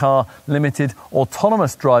give this car limited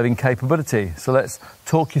autonomous driving capability. So let's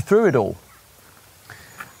talk you through it all.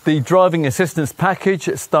 The driving assistance package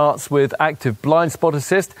starts with active blind spot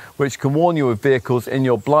assist, which can warn you of vehicles in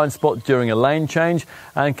your blind spot during a lane change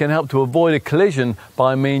and can help to avoid a collision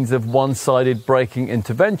by means of one-sided braking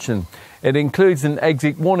intervention. It includes an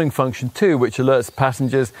exit warning function too, which alerts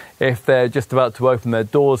passengers if they're just about to open their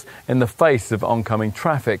doors in the face of oncoming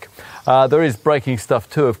traffic. There is braking stuff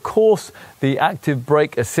too, of course. The active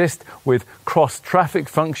brake assist with cross traffic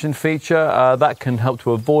function feature that can help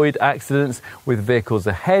to avoid accidents with vehicles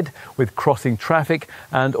ahead, with crossing traffic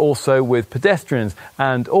and also with pedestrians,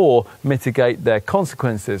 and or mitigate their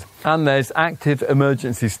consequences. And there's active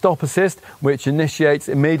emergency stop assist, which initiates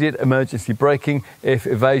immediate emergency braking if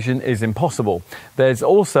evasion is impossible. There's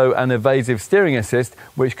also an evasive steering assist,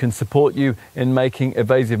 which can support you in making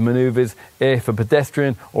evasive maneuvers if a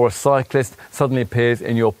pedestrian or a cyclist suddenly appears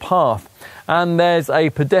in your path. And there's a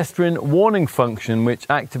pedestrian warning function which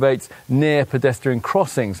activates near pedestrian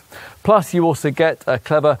crossings. Plus you also get a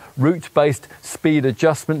clever route-based speed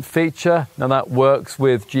adjustment feature. Now that works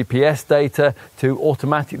with GPS data to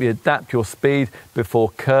automatically adapt your speed before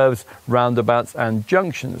curves, roundabouts and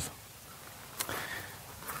junctions.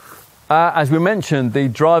 As we mentioned, the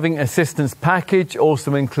driving assistance package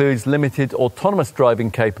also includes limited autonomous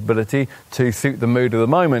driving capability to suit the mood of the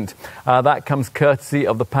moment. That comes courtesy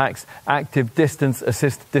of the pack's active distance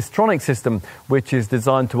assist distronic system, which is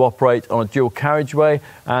designed to operate on a dual carriageway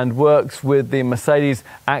and works with the Mercedes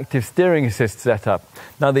active steering assist setup.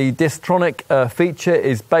 Now the distronic feature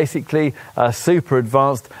is basically a super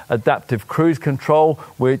advanced adaptive cruise control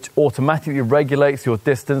which automatically regulates your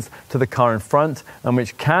distance to the car in front and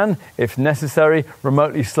which can, if necessary,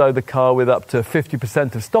 remotely slow the car with up to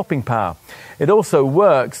 50% of stopping power. It also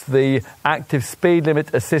works the active speed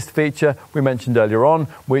limit assist feature we mentioned earlier on,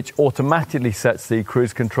 which automatically sets the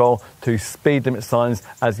cruise control to speed limit signs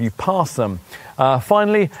as you pass them.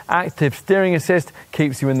 Finally, active steering assist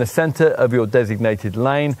keeps you in the centre of your designated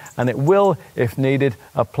lane, and it will, if needed,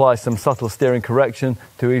 apply some subtle steering correction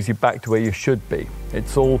to ease you back to where you should be.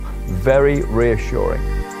 It's all very reassuring.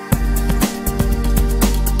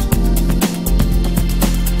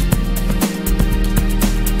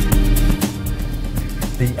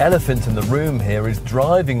 The elephant in the room here is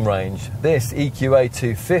driving range. This EQA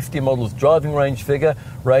 250 model's driving range figure,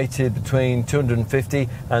 rated between 250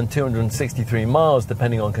 and 263 miles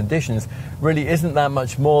depending on conditions, really isn't that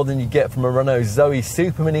much more than you get from a Renault Zoe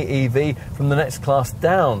Super Mini EV from the next class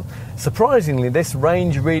down. Surprisingly, this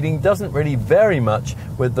range reading doesn't really vary much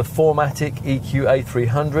with the 4MATIC EQA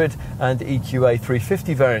 300 and EQA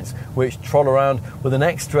 350 variants, which troll around with an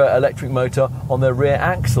extra electric motor on their rear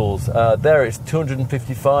axles. There it's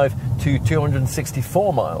 255 to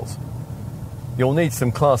 264 miles. You'll need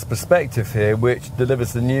some class perspective here, which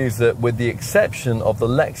delivers the news that with the exception of the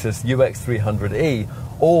Lexus UX300e,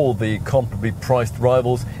 all the comparably priced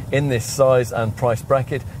rivals in this size and price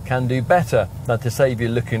bracket can do better. Now, to save you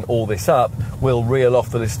looking all this up, we'll reel off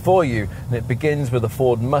the list for you, and it begins with the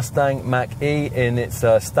Ford Mustang Mach-E in its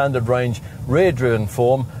standard range rear-driven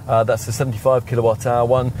form. That's the 75 kilowatt-hour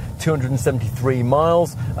one, 273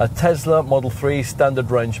 miles. A Tesla Model 3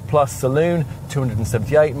 standard range plus saloon,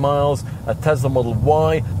 278 miles. A Tesla Model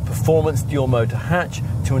Y performance dual motor hatch,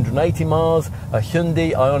 280 miles. A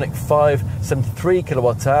Hyundai Ioniq 5 73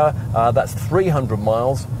 kilowatt-hour, that's 300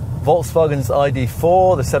 miles. Volkswagen's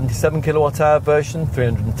ID.4, the 77 kilowatt-hour version,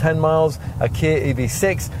 310 miles. A Kia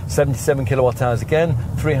EV6, 77 kilowatt-hours again,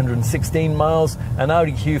 316 miles. An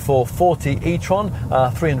Audi Q4 40 e-tron,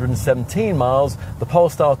 317 miles. The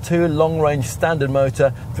Polestar 2 long-range standard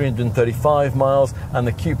motor, 335 miles. And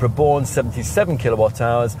the CUPRA Born 77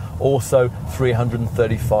 kilowatt-hours, also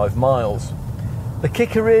 335 miles. The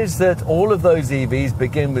kicker is that all of those EVs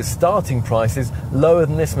begin with starting prices lower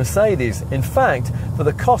than this Mercedes. In fact, for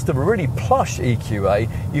the cost of a really plush EQA,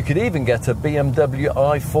 you could even get a BMW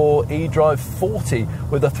i4 eDrive 40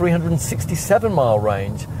 with a 367 mile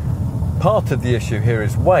range. Part of the issue here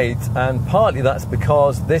is weight, and partly that's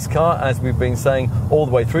because this car, as we've been saying all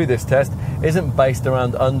the way through this test, isn't based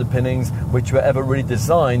around underpinnings which were ever really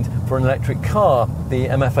designed for an electric car. The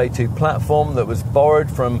MFA2 platform that was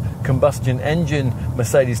borrowed from combustion engine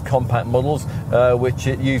Mercedes compact models, which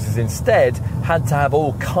it uses instead, had to have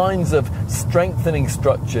all kinds of strengthening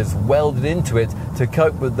structures welded into it to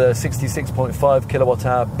cope with the 66.5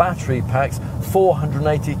 kilowatt-hour battery pack's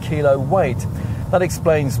 480 kilo weight. That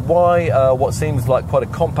explains why what seems like quite a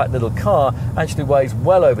compact little car actually weighs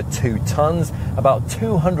well over 2 tons, about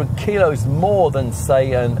 200 kilos more than,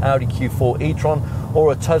 say, an Audi Q4 e-tron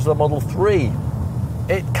or a Tesla Model 3.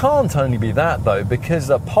 It can't only be that, though, because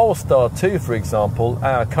a Polestar 2, for example,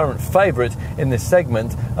 our current favourite in this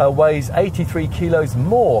segment, weighs 83 kilos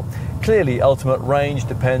more. Clearly, ultimate range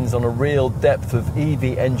depends on a real depth of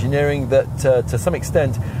EV engineering that, to some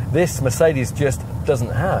extent, this Mercedes just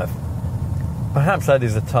doesn't have. Perhaps that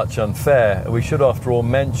is a touch unfair. We should, after all,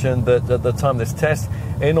 mention that at the time of this test,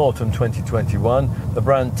 in autumn 2021, the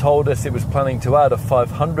brand told us it was planning to add a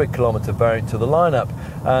 500 kilometre variant to the lineup,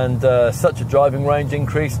 and such a driving range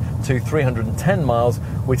increase to 310 miles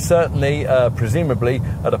would certainly, presumably,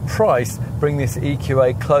 at a price, bring this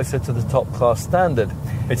EQA closer to the top class standard.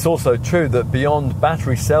 It's also true that beyond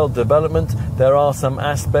battery cell development, there are some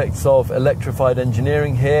aspects of electrified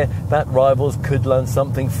engineering here that rivals could learn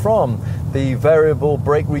something from. The variable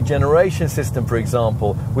brake regeneration system, for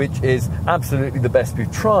example, which is absolutely the best we've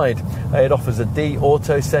tried. It offers a D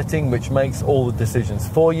auto setting, which makes all the decisions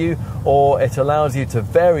for you, or it allows you to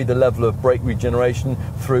vary the level of brake regeneration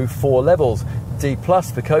through 4 levels. D+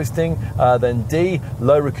 for coasting, then D,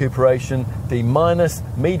 low recuperation, D-,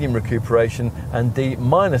 medium recuperation, and D-,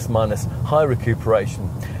 high recuperation.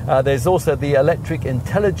 There's also the electric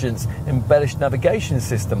intelligence embellished navigation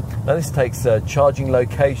system. Now this takes charging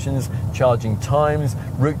locations, charging times,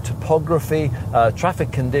 route topography,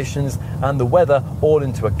 traffic conditions, and the weather all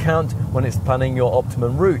into account when it's planning your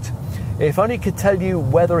optimum route. If only it could tell you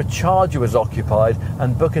whether a charger was occupied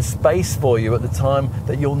and book a space for you at the time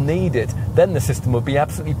that you'll need it, then the system would be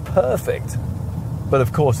absolutely perfect. But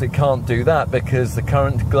of course it can't do that because the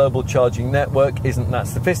current global charging network isn't that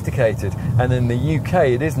sophisticated, and in the UK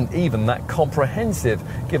it isn't even that comprehensive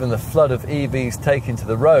given the flood of EVs taking to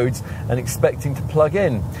the roads and expecting to plug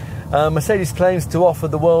in. Mercedes claims to offer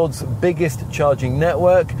the world's biggest charging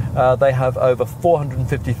network. They have over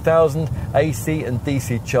 450,000 AC and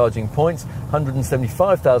DC charging points,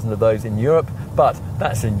 175,000 of those in Europe, but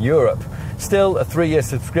that's in Europe. Still, a 3-year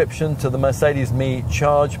subscription to the Mercedes Me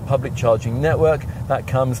Charge public charging network, that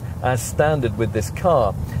comes as standard with this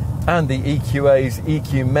car. And the EQA's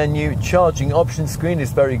EQ menu charging option screen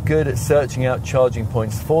is very good at searching out charging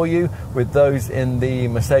points for you, with those in the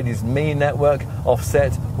Mercedes Me network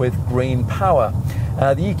offset with green power.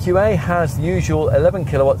 The EQA has the usual 11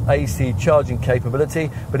 kilowatt AC charging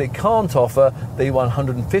capability, but it can't offer the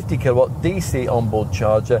 150 kilowatt DC onboard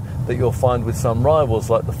charger that you'll find with some rivals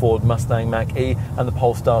like the Ford Mustang Mach-E and the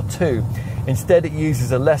Polestar 2. Instead, it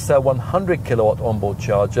uses a lesser 100 kilowatt onboard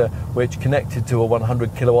charger, which, connected to a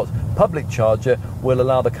 100 kilowatt public charger, will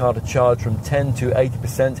allow the car to charge from 10 to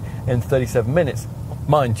 80% in 37 minutes.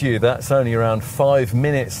 Mind you, that's only around 5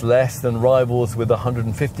 minutes less than rivals with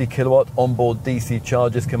 150 kilowatt onboard DC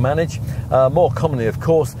chargers can manage. More commonly, of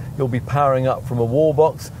course, you'll be powering up from a wall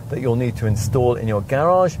box that you'll need to install in your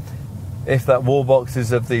garage. If that wall box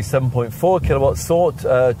is of the 7.4 kilowatt sort,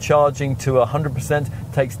 charging to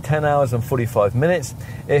 100% takes 10 hours and 45 minutes.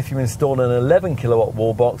 If you install an 11 kilowatt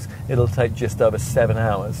wall box, it'll take just over 7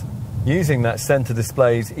 hours. Using that center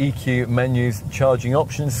display's EQ menu's charging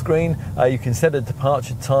options screen, you can set a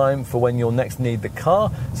departure time for when you'll next need the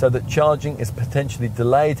car, so that charging is potentially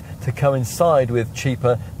delayed to coincide with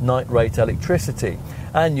cheaper night rate electricity.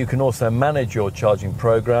 And you can also manage your charging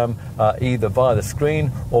program either via the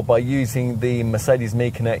screen or by using the Mercedes Me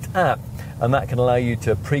Connect app. And that can allow you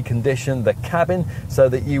to precondition the cabin so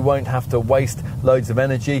that you won't have to waste loads of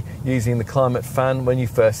energy using the climate fan when you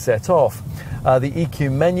first set off. The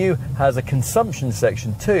EQ menu has a consumption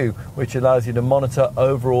section too, which allows you to monitor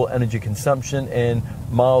overall energy consumption in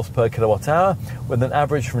miles per kilowatt hour, with an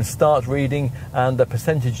average from start reading and a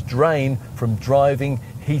percentage drain from driving,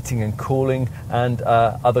 heating and cooling, and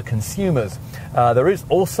other consumers. There is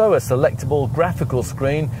also a selectable graphical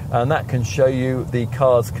screen, and that can show you the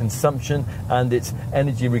car's consumption and its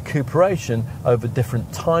energy recuperation over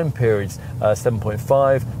different time periods,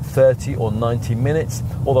 7.5, 30 or 90 minutes,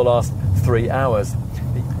 or the last 3 hours.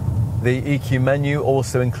 The EQ menu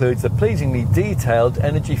also includes a pleasingly detailed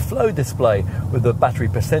energy flow display with a battery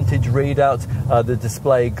percentage readout. The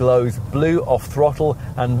display glows blue off throttle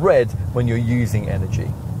and red when you're using energy.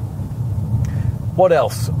 What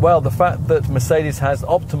else? Well, the fact that Mercedes has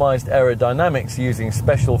optimized aerodynamics using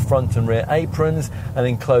special front and rear aprons, an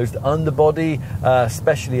enclosed underbody,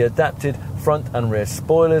 specially adapted front and rear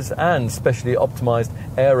spoilers, and specially optimized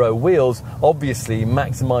aero wheels obviously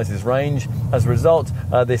maximizes range. As a result,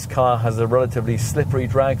 this car has a relatively slippery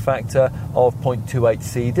drag factor of 0.28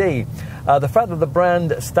 CD. The fact that the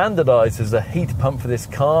brand standardizes a heat pump for this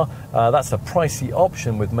car, that's a pricey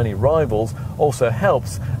option with many rivals, also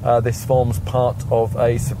helps. This forms part of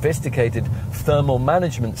a sophisticated thermal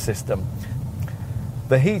management system.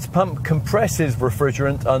 The heat pump compresses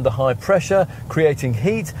refrigerant under high pressure, creating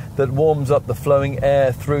heat that warms up the flowing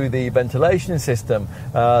air through the ventilation system.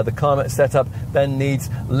 The climate setup then needs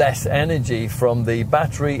less energy from the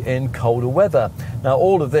battery in colder weather. Now,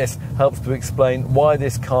 all of this helps to explain why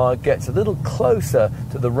this car gets a little closer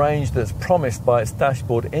to the range that's promised by its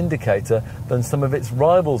dashboard indicator than some of its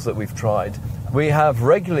rivals that we've tried. We have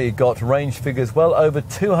regularly got range figures well over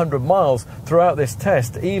 200 miles throughout this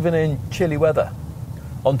test, even in chilly weather.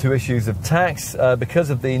 Onto issues of tax.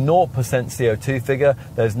 Because of the 0% CO2 figure,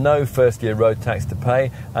 there's no first-year road tax to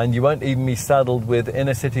pay, and you won't even be saddled with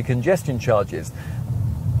inner-city congestion charges.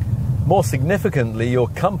 More significantly, your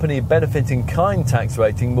company benefit-in-kind tax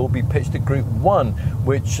rating will be pitched at Group 1,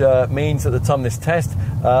 which means at the time of this test,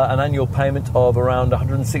 an annual payment of around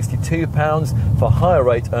 £162 for higher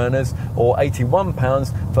rate earners or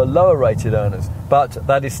 £81 for lower rated earners. But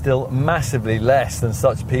that is still massively less than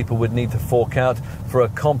such people would need to fork out for a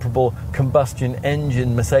comparable combustion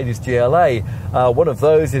engine Mercedes GLA. One of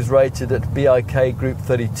those is rated at BIK Group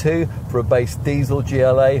 32 for a base diesel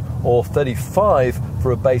GLA or 35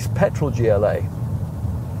 for a base petrol GLA.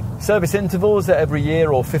 Service intervals are every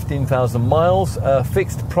year or 15,000 miles.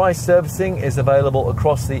 Fixed price servicing is available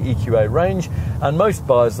across the EQA range, and most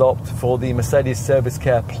buyers opt for the Mercedes Service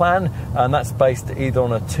Care Plan, and that's based either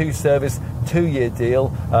on a 2-service, 2-year deal,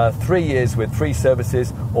 3 years with 3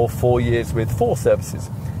 services, or 4 years with 4 services.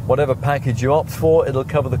 Whatever package you opt for, it'll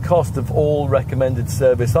cover the cost of all recommended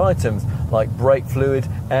service items like brake fluid,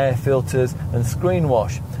 air filters and screen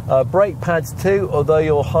wash. Brake pads too, although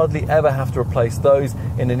you'll hardly ever have to replace those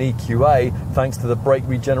in an EQA thanks to the brake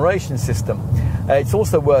regeneration system. It's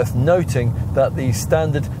also worth noting that the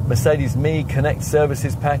standard Mercedes Me Connect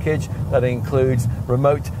services package that includes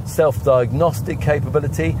remote self-diagnostic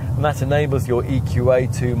capability, and that enables your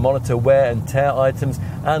EQA to monitor wear and tear items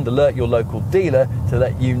and alert your local dealer to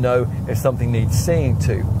let you know if something needs seeing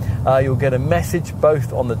to. You'll get a message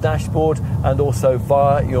both on the dashboard and also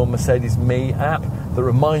via your Mercedes Me app that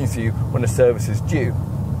reminds you when a service is due.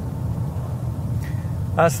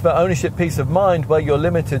 As for ownership peace of mind, well, you're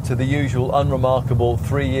limited to the usual unremarkable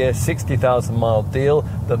 3-year, 60,000 mile deal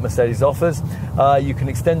that Mercedes offers. You can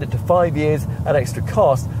extend it to 5 years at extra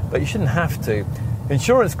cost, but you shouldn't have to.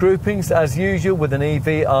 Insurance groupings, as usual with an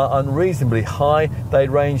EV, are unreasonably high. They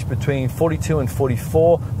range between 42 and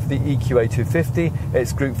 44 for the EQA 250,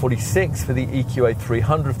 it's Group 46 for the EQA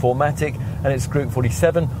 300 4MATIC, and it's Group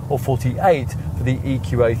 47 or 48 for the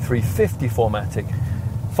EQA 350 4MATIC.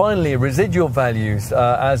 Finally, residual values,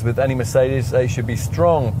 as with any Mercedes, they should be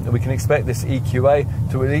strong. We can expect this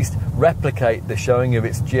EQA to at least replicate the showing of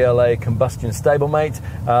its GLA combustion stablemate.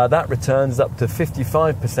 That returns up to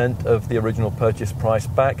 55% of the original purchase price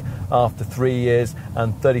back after 3 years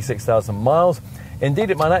and 36,000 miles. Indeed,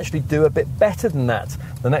 it might actually do a bit better than that.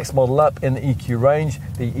 The next model up in the EQ range,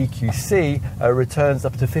 the EQC, returns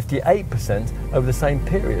up to 58% over the same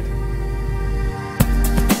period.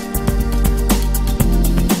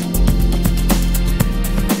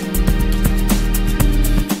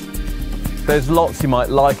 There's lots you might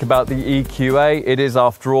like about the EQA. It is,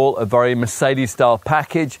 after all, a very Mercedes-style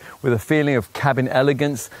package with a feeling of cabin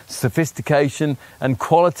elegance, sophistication and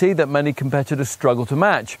quality that many competitors struggle to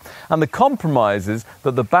match. And the compromises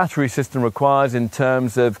that the battery system requires in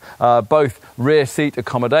terms of both rear seat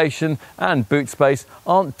accommodation and boot space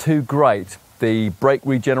aren't too great. The brake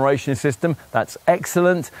regeneration system, that's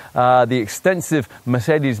excellent. The extensive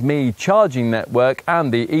Mercedes Me charging network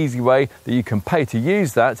and the easy way that you can pay to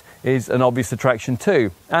use that is an obvious attraction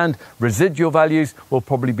too. And residual values will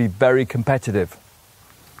probably be very competitive.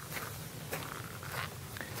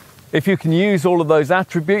 If you can use all of those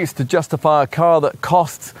attributes to justify a car that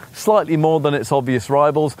costs slightly more than its obvious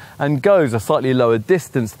rivals and goes a slightly lower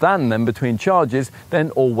distance than them between charges,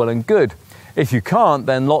 then all well and good. If you can't,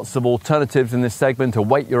 then lots of alternatives in this segment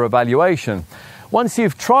await your evaluation. Once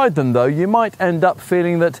you've tried them though, you might end up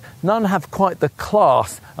feeling that none have quite the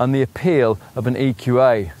class and the appeal of an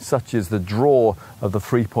EQA, such as the draw of the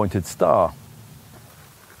three-pointed star.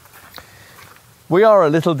 We are a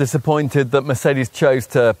little disappointed that Mercedes chose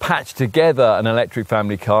to patch together an electric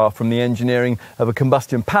family car from the engineering of a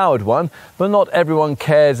combustion-powered one, but not everyone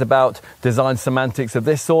cares about design semantics of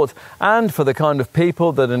this sort, and for the kind of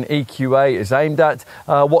people that an EQA is aimed at,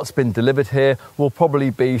 what's been delivered here will probably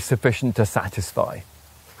be sufficient to satisfy.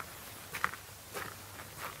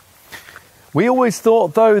 We always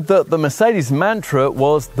thought, though, that the Mercedes mantra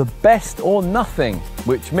was the best or nothing,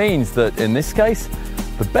 which means that in this case,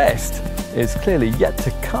 the best is clearly yet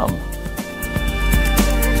to come.